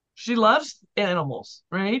 she loves animals,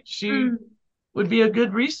 right? She would be a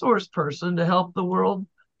good resource person to help the world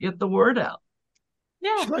get the word out.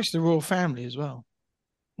 She likes the royal family as well.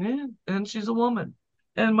 Yeah, and she's a woman.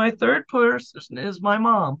 And my third person is my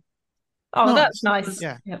mom. Oh, that's nice.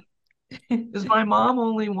 Yeah. Because my mom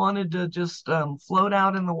only wanted to just float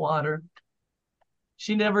out in the water.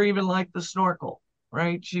 She never even liked the snorkel,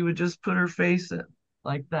 right? She would just put her face in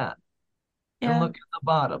like that and look at the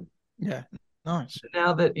bottom. Yeah, nice.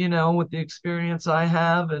 Now that, with the experience I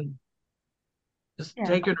have and just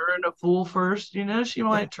taking her in a pool first, she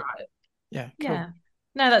might try it. Yeah, cool. Yeah.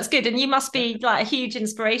 No, that's good. And you must be like a huge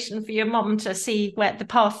inspiration for your mom to see where the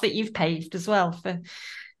path that you've paved as well for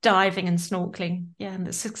diving and snorkeling. Yeah, and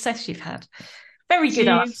the success you've had. Very good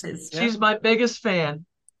answers. She's my biggest fan.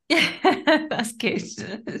 Yeah, that's good.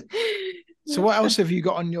 So what else have you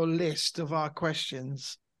got on your list of our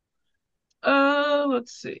questions?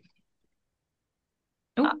 Let's see.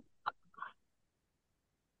 I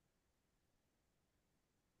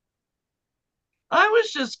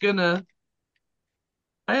was just gonna,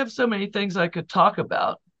 I have so many things I could talk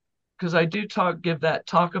about because I do give that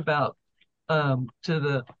talk about to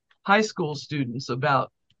the high school students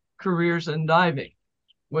about careers in diving,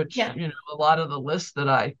 which, a lot of the lists that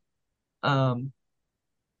I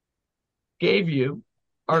gave you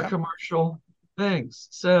are commercial things.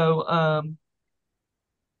 So,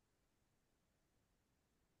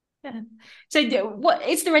 So what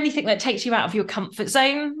is there anything that takes you out of your comfort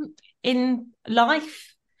zone in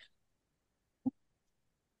life?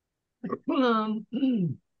 I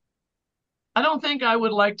don't think I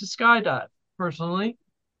would like to skydive personally.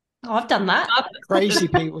 Oh, I've done that. Crazy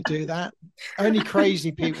people do that. Only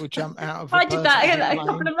crazy people jump out of. I did that a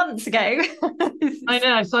couple of months ago. I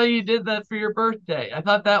know. I saw you did that for your birthday. I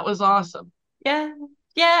thought that was awesome. Yeah,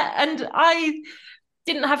 and I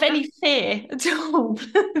didn't have any fear at all.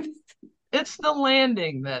 It's the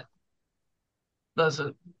landing that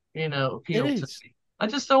doesn't, appeal to me. I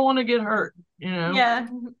just don't want to get hurt. Yeah.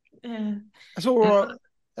 That's all right.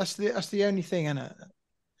 That's the only thing, isn't it?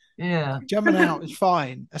 Yeah. Jumping out is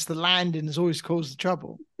fine. That's the landing has always caused the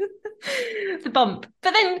trouble. The bump.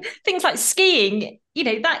 But then things like skiing,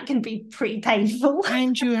 that can be pretty painful.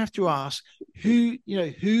 And you have to ask who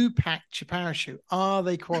packed your parachute? Are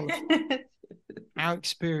they qualified? How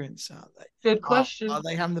experienced are they? Good question. Are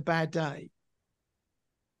they having the bad day?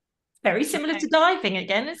 Very similar to diving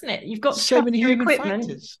again, isn't it? You've got so many human equipment.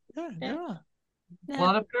 Factors. Yeah, there are. A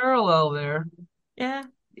lot of parallel there. Yeah.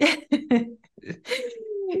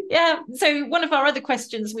 Yeah. So one of our other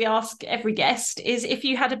questions we ask every guest is if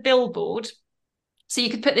you had a billboard, so you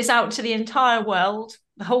could put this out to the entire world,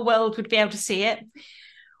 the whole world would be able to see it.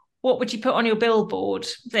 What would you put on your billboard?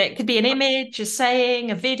 That could be an image, a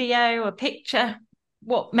saying, a video, a picture.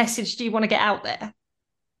 What message do you want to get out there?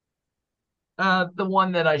 The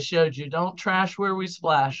one that I showed you. Don't trash where we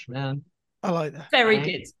splash, man. I like that. Very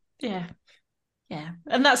good. Yeah. Yeah.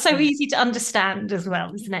 And that's so easy to understand as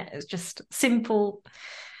well, isn't it? It's just simple,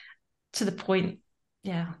 to the point.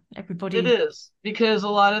 Yeah. Everybody. It is, because a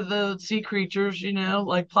lot of the sea creatures,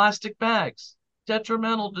 like plastic bags,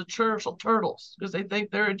 detrimental to turtles because they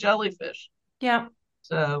think they're a jellyfish. Yeah.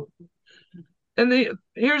 So, and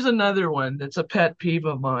here's another one that's a pet peeve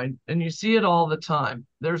of mine, and you see it all the time.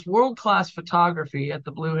 There's world-class photography at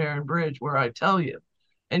the Blue Heron Bridge where I tell you,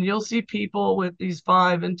 and you'll see people with these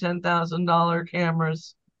 $5,000 and $10,000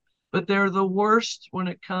 cameras, but they're the worst when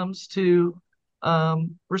it comes to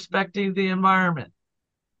respecting the environment.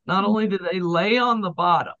 Not only do they lay on the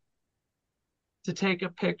bottom to take a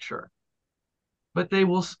picture, but they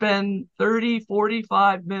will spend 30,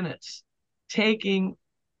 45 minutes taking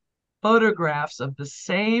photographs of the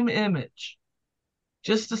same image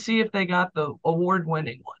just to see if they got the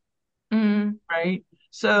award-winning one. Right?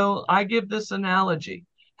 So I give this analogy.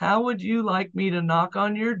 How would you like me to knock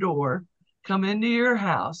on your door, come into your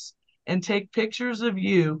house, and take pictures of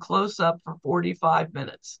you close up for 45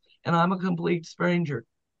 minutes? And I'm a complete stranger.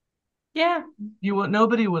 Yeah.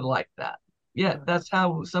 Nobody would like that. Yet that's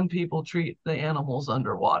how some people treat the animals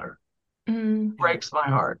underwater. Breaks my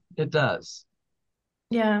heart. It does.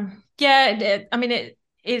 Yeah. I mean, it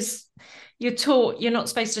is, you're taught you're not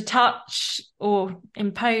supposed to touch or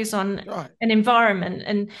impose on an environment.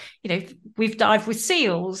 And, we've dived with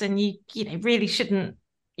seals, and you really shouldn't,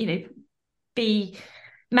 be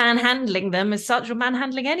manhandling them as such, or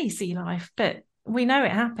manhandling any sea life. But we know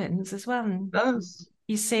it happens as well. It does.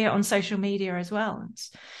 You see it on social media as well.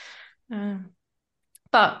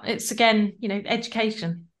 But it's, again,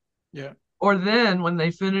 education. Yeah. Or then when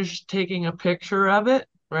they finish taking a picture of it,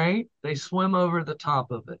 right? They swim over the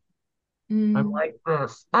top of it. I'm like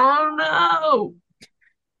this. Oh no.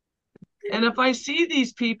 And if I see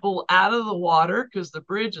these people out of the water, because the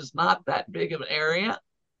bridge is not that big of an area,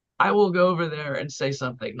 I will go over there and say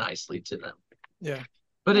something nicely to them. Yeah.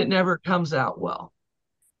 But it never comes out well.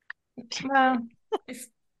 Well,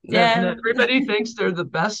 And everybody thinks they're the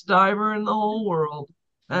best diver in the whole world.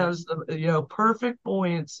 Has the perfect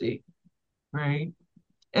buoyancy, right?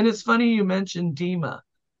 And it's funny you mentioned DEMA,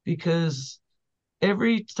 because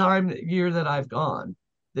every year that I've gone,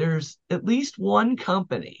 there's at least one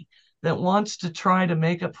company that wants to try to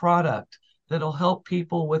make a product that'll help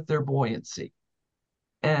people with their buoyancy.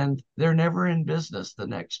 And they're never in business the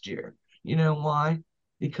next year. You know why?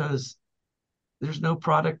 Because there's no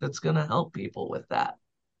product that's going to help people with that.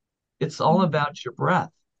 It's all about your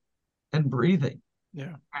breath and breathing.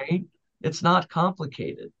 Yeah. Right? It's not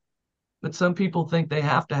complicated. But some people think they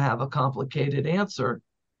have to have a complicated answer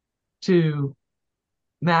to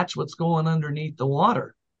match what's going underneath the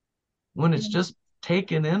water, when it's just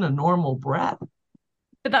taking in a normal breath.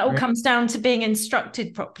 But that all comes down to being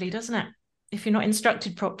instructed properly, doesn't it? If you're not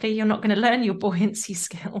instructed properly, you're not going to learn your buoyancy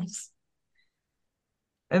skills.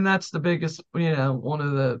 And that's the biggest, one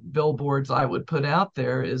of the billboards I would put out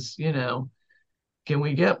there is, can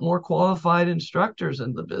we get more qualified instructors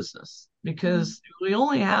in the business? Because we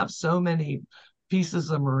only have so many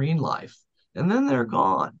pieces of marine life, and then they're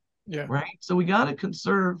gone. Yeah. Right. So we got to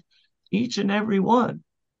conserve each and every one.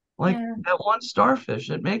 Like that one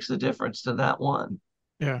starfish, it makes a difference to that one.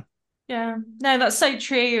 Yeah. Yeah. No, that's so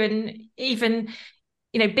true. And even,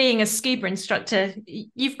 being a scuba instructor,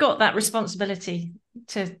 you've got that responsibility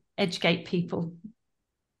to educate people.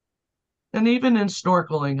 And even in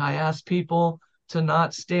snorkeling, I ask people to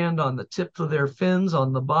not stand on the tip of their fins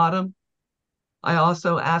on the bottom. I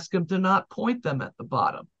also ask them to not point them at the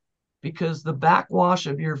bottom, because the backwash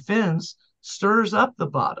of your fins stirs up the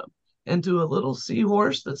bottom into a little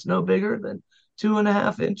seahorse that's no bigger than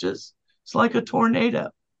 2.5 inches. It's like a tornado.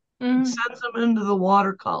 It sends them into the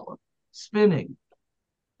water column, spinning.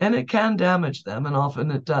 And it can damage them, and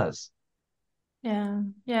often it does. Yeah.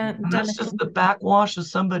 And that's just the backwash of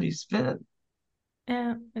somebody's fin.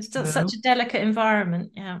 Yeah, it's just such a delicate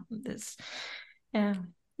environment. Yeah,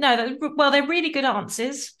 No, they're really good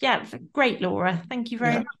answers. Yeah, great, Laura. Thank you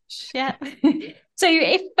very much. Yeah. So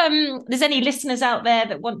if there's any listeners out there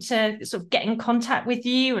that want to sort of get in contact with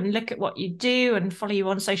you and look at what you do and follow you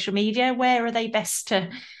on social media, where are they best to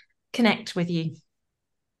connect with you?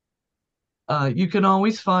 You can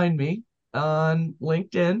always find me on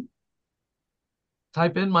LinkedIn.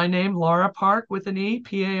 Type in my name, Laura Parke with an E,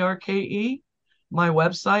 Parke. My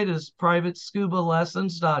website is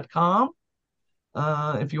privatescubalessons.com.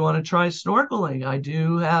 If you want to try snorkeling, I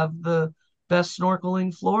do have the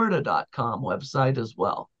bestsnorkelingflorida.com website as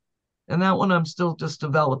well. And that one I'm still just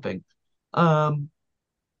developing. I'm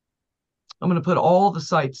going to put all the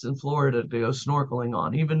sites in Florida to go snorkeling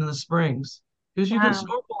on, even in the springs, because you can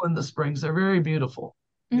snorkel in the springs. They're very beautiful.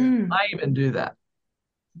 I even do that.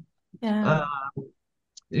 Yeah.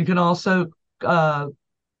 You can also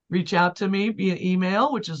reach out to me via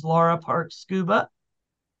email, which is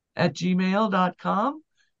lauraparkscuba@gmail.com.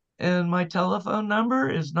 And my telephone number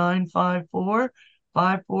is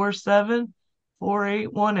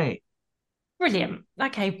 954-547-4818. Brilliant.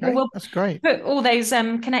 Okay. Well, that's great. Put all those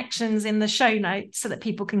connections in the show notes so that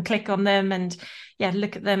people can click on them and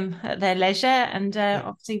look at them at their leisure. And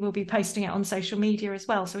obviously we'll be posting it on social media as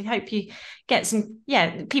well. So we hope you get some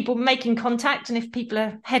people making contact. And if people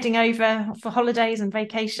are heading over for holidays and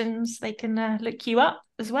vacations, they can look you up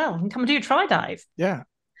as well and come and do a try dive. Yeah.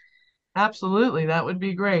 Absolutely. That would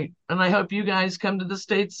be great. And I hope you guys come to the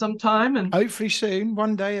States sometime. And hopefully soon.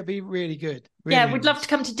 One day it'd be really good. Really yeah, we'd love to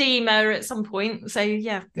come to DEMA at some point. So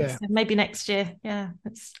maybe next year. Yeah.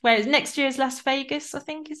 Next year's Las Vegas, I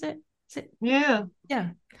think, is it? Yeah.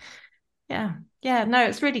 No,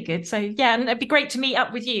 it's really good. So and it'd be great to meet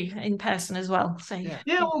up with you in person as well. So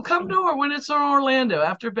well, come to when it's in Orlando.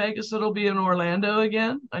 After Vegas, it'll be in Orlando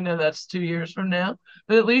again. I know that's 2 years from now,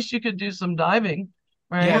 but at least you could do some diving.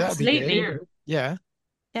 Right? Yeah, absolutely. Yeah.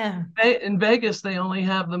 In Vegas, they only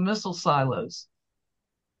have the missile silos.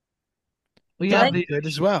 We have the good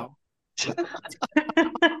as well.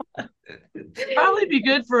 Probably be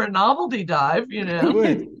good for a novelty dive, It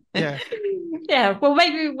would. Yeah. Yeah. Well,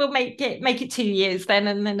 maybe we'll make it 2 years then,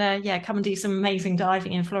 and then come and do some amazing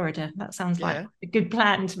diving in Florida. That sounds like a good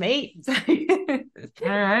plan to me. All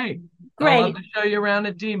right. Great. I'll love to show you around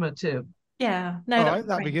at DEMA too. Yeah. No, all right,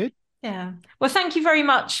 that'd be good. Yeah. Well, thank you very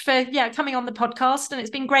much for coming on the podcast, and it's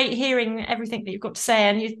been great hearing everything that you've got to say,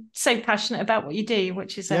 and you're so passionate about what you do,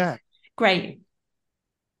 which is great.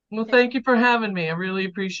 Well, thank you for having me. I really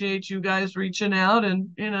appreciate you guys reaching out, and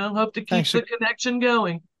hope to keep the connection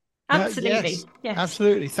going. Absolutely. Yes.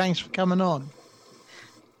 Absolutely. Thanks for coming on.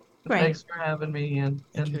 Great. Thanks for having me and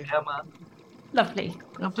Emma. Lovely.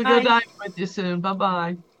 I have to go diving with you soon.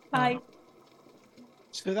 Bye-bye. Bye.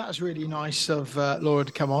 So that was really nice of Laura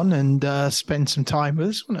to come on and spend some time with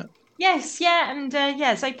us, wasn't it? Yes, and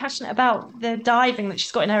so passionate about the diving that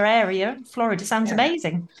she's got in her area. Florida sounds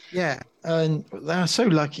amazing. Yeah, and they're so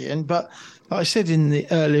lucky. But like I said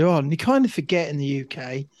earlier on, you kind of forget in the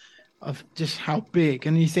UK of just how big,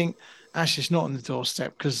 and you think actually it's not on the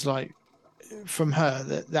doorstep because like from her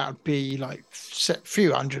that would be like a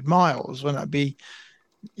few hundred miles. When that'd be,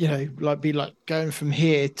 like going from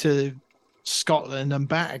here to Scotland and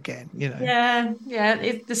back again. Yeah.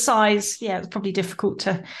 The size. Yeah, it's probably difficult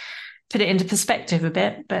to put it into perspective a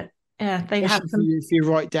bit, but yeah, they have some. If you're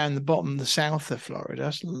right down the bottom, the south of Florida,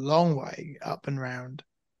 that's a long way up and round.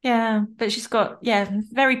 Yeah, but she's got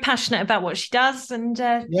very passionate about what she does, and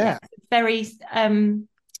very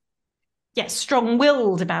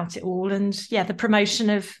strong-willed about it all, and the promotion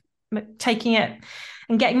of taking it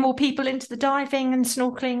and getting more people into the diving and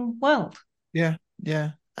snorkeling world. Yeah,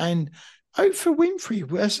 and Oprah Winfrey,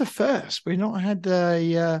 that's the first. We've not had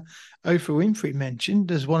Oprah Winfrey mentioned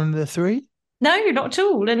as one of the three. No, not at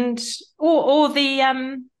all. And or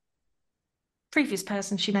the previous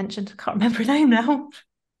person she mentioned. I can't remember her name now.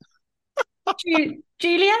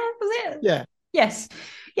 Julia, was it? Yeah. Yes.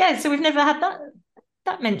 Yeah. So we've never had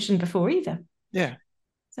that mentioned before either. Yeah.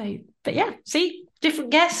 So, but see,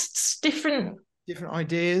 different guests, different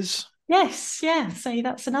ideas. Yes, so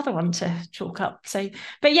that's another one to chalk up. So,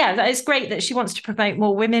 but that is great that she wants to promote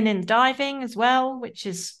more women in diving as well, which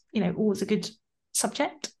is, always a good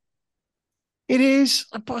subject. It is,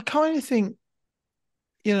 but I kind of think,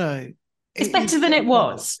 it's better than it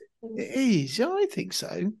was. It is, I think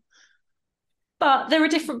so. But there are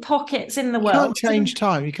different pockets in the world. You can't change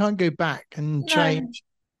time. You can't go back and change,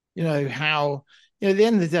 how, at the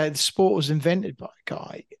end of the day, the sport was invented by a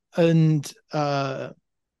guy, and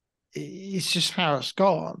it's just how it's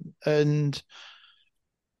gone. But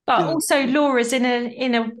also Laura's in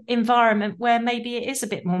a environment where maybe it is a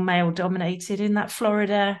bit more male dominated in that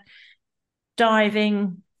Florida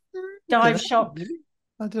dive shop.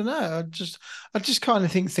 I don't know. I just kind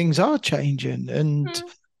of think things are changing, and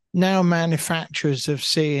now manufacturers have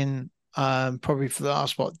seen probably for the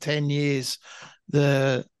last 10 years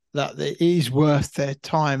that it is worth their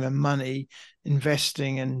time and money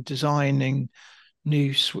investing and designing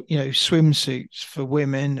new swimsuits for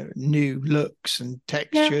women, new looks and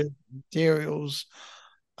texture, materials.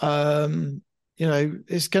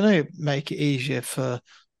 It's going to make it easier for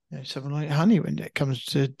someone like Honey when it comes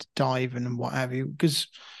to diving and what have you, because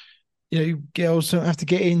girls don't have to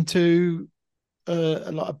get into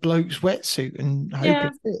a lot of bloke's wetsuit and hope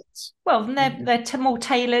it fits. Well, they're more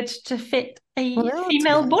tailored to fit a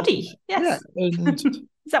female body. Yes. Yeah, and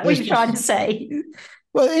is that what you're trying to say?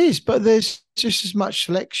 Well, it is, but there's just as much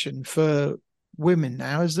selection for women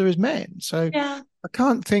now as there is men. So I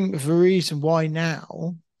can't think of a reason why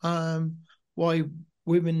now, why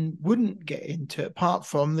women wouldn't get into it, apart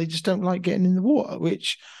from they just don't like getting in the water,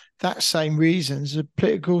 which that same reasons are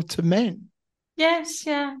applicable to men. Yes,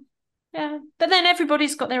 yeah. But then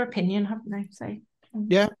everybody's got their opinion, haven't they? So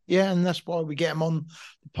yeah, and that's why we get them on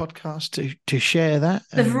the podcast to share that.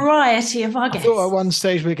 The variety of our guests. I thought at one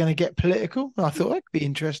stage we were going to get political. I thought that could be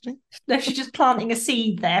interesting. No, she's just planting a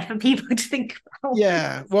seed there for people to think about.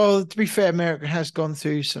 Yeah, well, to be fair, America has gone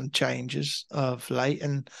through some changes of late,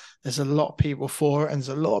 and there's a lot of people for it, and there's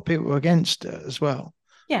a lot of people against it as well.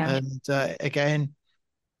 Yeah, and again,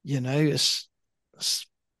 it's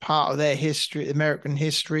part of their history, American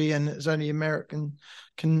history, and it's only American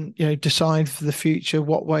can decide for the future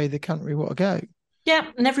what way the country will go. Yeah,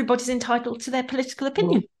 and everybody's entitled to their political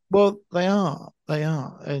opinion. Well, they are,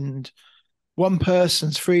 and one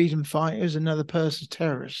person's freedom fighter is another person's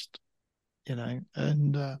terrorist.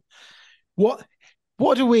 And what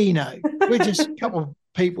do we know? We're just a couple of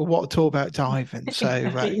people what to talk about diving. So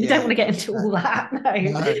you don't want to get into all that.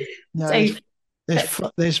 No.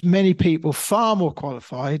 So, there's many people far more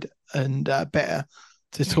qualified and better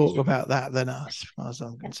to talk about that than us, as far as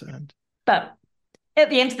I'm concerned. But at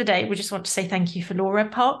the end of the day, we just want to say thank you for Laura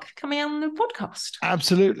Parke coming on the podcast.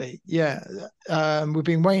 Absolutely, yeah. We've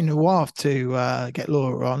been waiting a while to get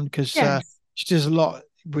Laura on because she does a lot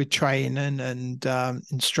with training and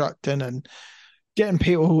instructing, and getting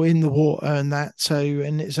people in the water and that. So,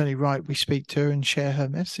 and it's only right we speak to her and share her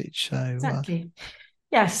message. So, Exactly.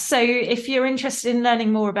 Yes. So if you're interested in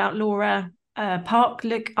learning more about Laura Parke,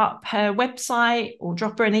 look up her website or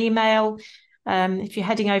drop her an email. If you're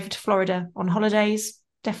heading over to Florida on holidays,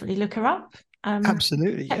 definitely look her up.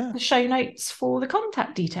 absolutely, check the show notes for the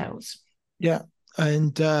contact details. Yeah.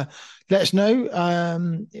 And let us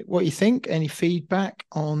know what you think, any feedback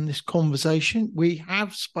on this conversation. We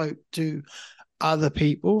have spoke to other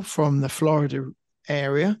people from the Florida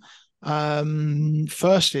area.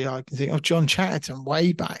 Firstly, I can think of John Chatterton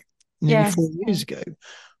way back, nearly 4 years ago,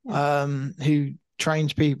 who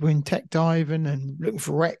trains people in tech diving and looking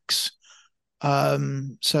for wrecks.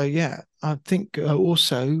 So yeah, I think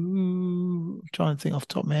also I'm trying to think off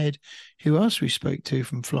the top of my head who else we spoke to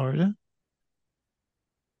from Florida.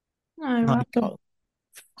 I'm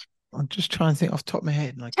just trying to think off the top of my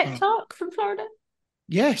head. And I Tech can't. Talk from Florida.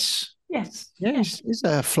 Yes. Yes. Yeah, he's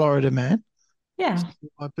a Florida man. Yeah,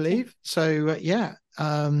 I believe. So yeah.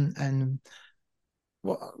 And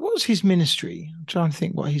what was his ministry? I'm trying to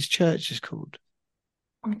think what his church is called.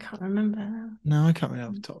 I can't remember. No, I can't remember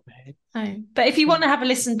off the top of my head. No. But if you want to have a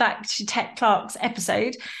listen back to Tech Clark's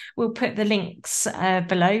episode, we'll put the links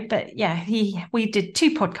below. But yeah, we did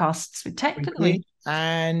 2 podcasts with Tech, didn't we?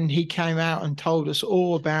 And he came out and told us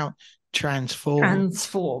all about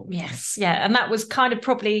Transform. Yes. Yeah. And that was kind of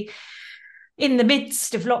probably in the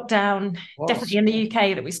midst of lockdown, definitely in the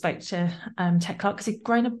UK, that we spoke to Tech Clark, because he'd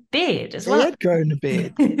grown a beard as well. He had grown a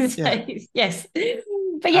beard. Yes.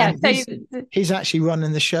 But yeah, he's actually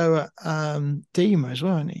running the show at DEMA as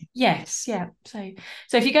well, isn't he? Yes, yeah. So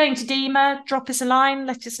if you're going to DEMA, drop us a line,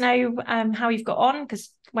 let us know how you've got on,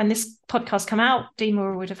 because when this podcast come out,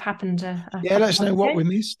 DEMA would have happened. Let us know what we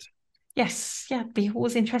missed. Yes, yeah, be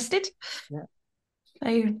always interested. Yeah.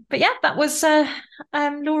 So, but yeah, that was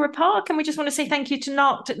Laura Parke, and we just want to say thank you to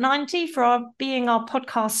Narked at 90 for being our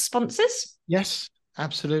podcast sponsors. Yes,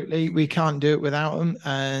 absolutely. We can't do it without them,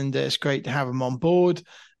 and it's great to have them on board.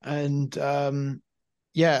 And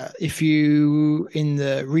if you in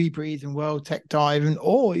the rebreathing world, tech diving,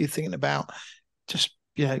 or you're thinking about just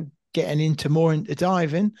getting into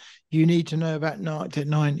diving, you need to know about Narked at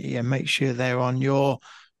 90 and make sure they're on your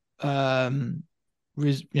what's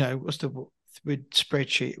the with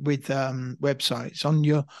spreadsheet with websites on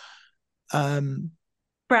your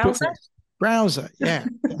browser. Yeah,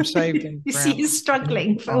 I'm saved in you see, you're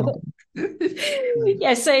struggling for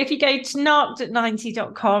yeah. So if you go to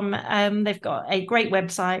narkedat90.com, they've got a great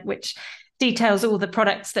website which details all the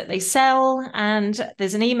products that they sell, and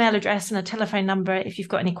there's an email address and a telephone number if you've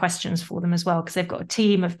got any questions for them as well, because they've got a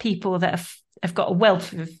team of people that have got a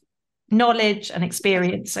wealth of knowledge and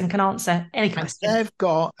experience and can answer any question. They've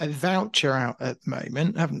got a voucher out at the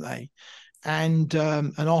moment, haven't they? And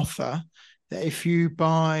an offer that if you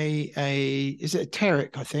buy is it a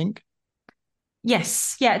Terek, I think?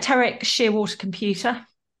 Yes, yeah, a Terek shearwater computer.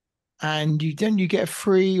 And you get a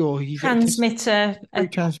free transmitter. Free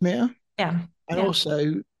transmitter. Yeah. And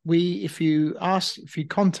also if you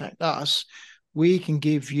contact us, we can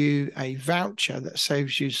give you a voucher that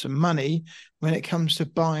saves you some money when it comes to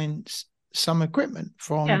buying some equipment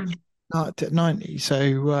from Narked at 90.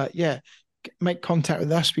 So, make contact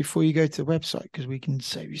with us before you go to the website, because we can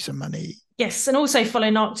save you some money. Yes, and also follow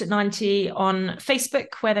Narked at 90 on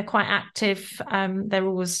Facebook, where they're quite active. They're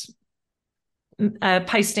always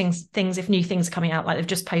posting things if new things are coming out, like they've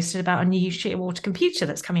just posted about a new shearwater computer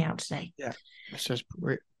that's coming out today. Yeah, it's just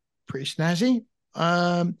pretty snazzy.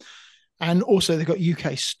 And also they've got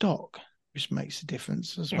UK stock, which makes a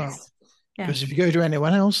difference as well. Because if you go to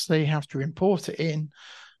anyone else, they have to import it in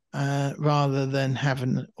rather than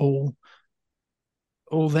having all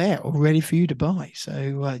there all ready for you to buy.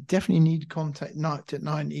 So definitely need to contact Narked at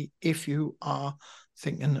 90 if you are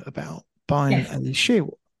thinking about buying a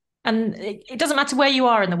shearwater. And it doesn't matter where you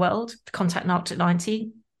are in the world, contact Narked at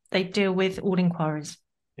 90. They deal with all inquiries.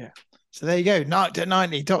 Yeah. So there you go,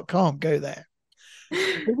 narkedat90.com. Go there.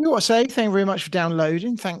 We want to say thank you very much for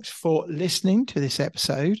downloading. Thanks for listening to this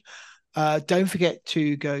episode. Don't forget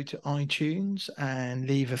to go to iTunes and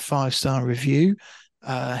leave a 5-star review.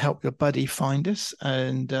 Help your buddy find us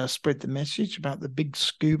and spread the message about the Big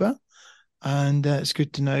Scuba. And it's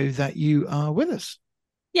good to know that you are with us.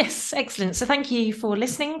 Yes, excellent. So thank you for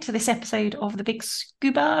listening to this episode of the Big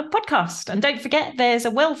Scuba podcast. And don't forget, there's a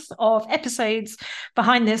wealth of episodes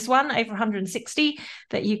behind this one, over 160,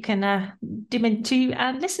 that you can dim into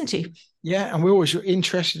and listen to. Yeah, and we're always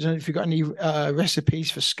interested in if you've got any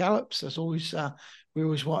recipes for scallops. That's always we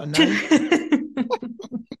always want to know.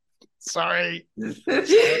 Sorry.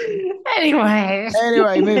 Anyway,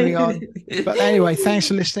 moving on. But anyway, thanks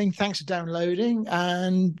for listening. Thanks for downloading.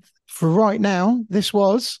 And for right now, this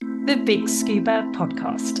was the Big Scuba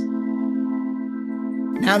Podcast.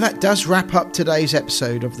 Now that does wrap up today's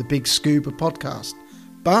episode of the Big Scuba Podcast.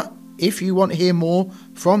 But if you want to hear more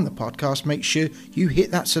from the podcast, make sure you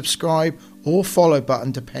hit that subscribe or follow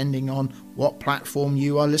button depending on what platform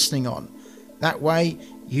you are listening on. That way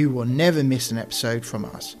you will never miss an episode from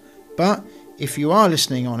us. But if you are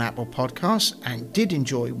listening on Apple Podcasts and did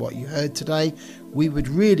enjoy what you heard today, we would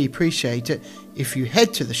really appreciate it if you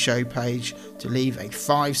head to the show page to leave a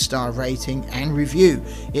 5-star rating and review.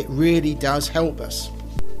 It really does help us.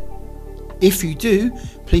 If you do,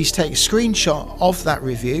 please take a screenshot of that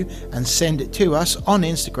review and send it to us on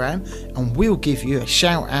Instagram, and we'll give you a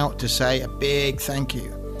shout out to say a big thank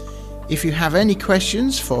you. If you have any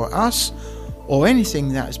questions for us or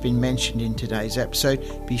anything that has been mentioned in today's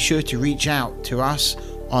episode, be sure to reach out to us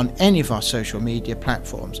on any of our social media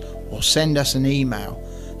platforms or send us an email.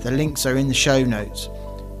 The links are in the show notes.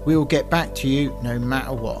 We will get back to you no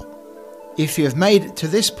matter what. If you have made it to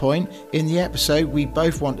this point in the episode, we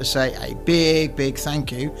both want to say a big thank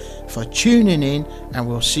you for tuning in, and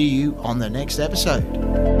we'll see you on the next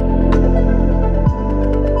episode.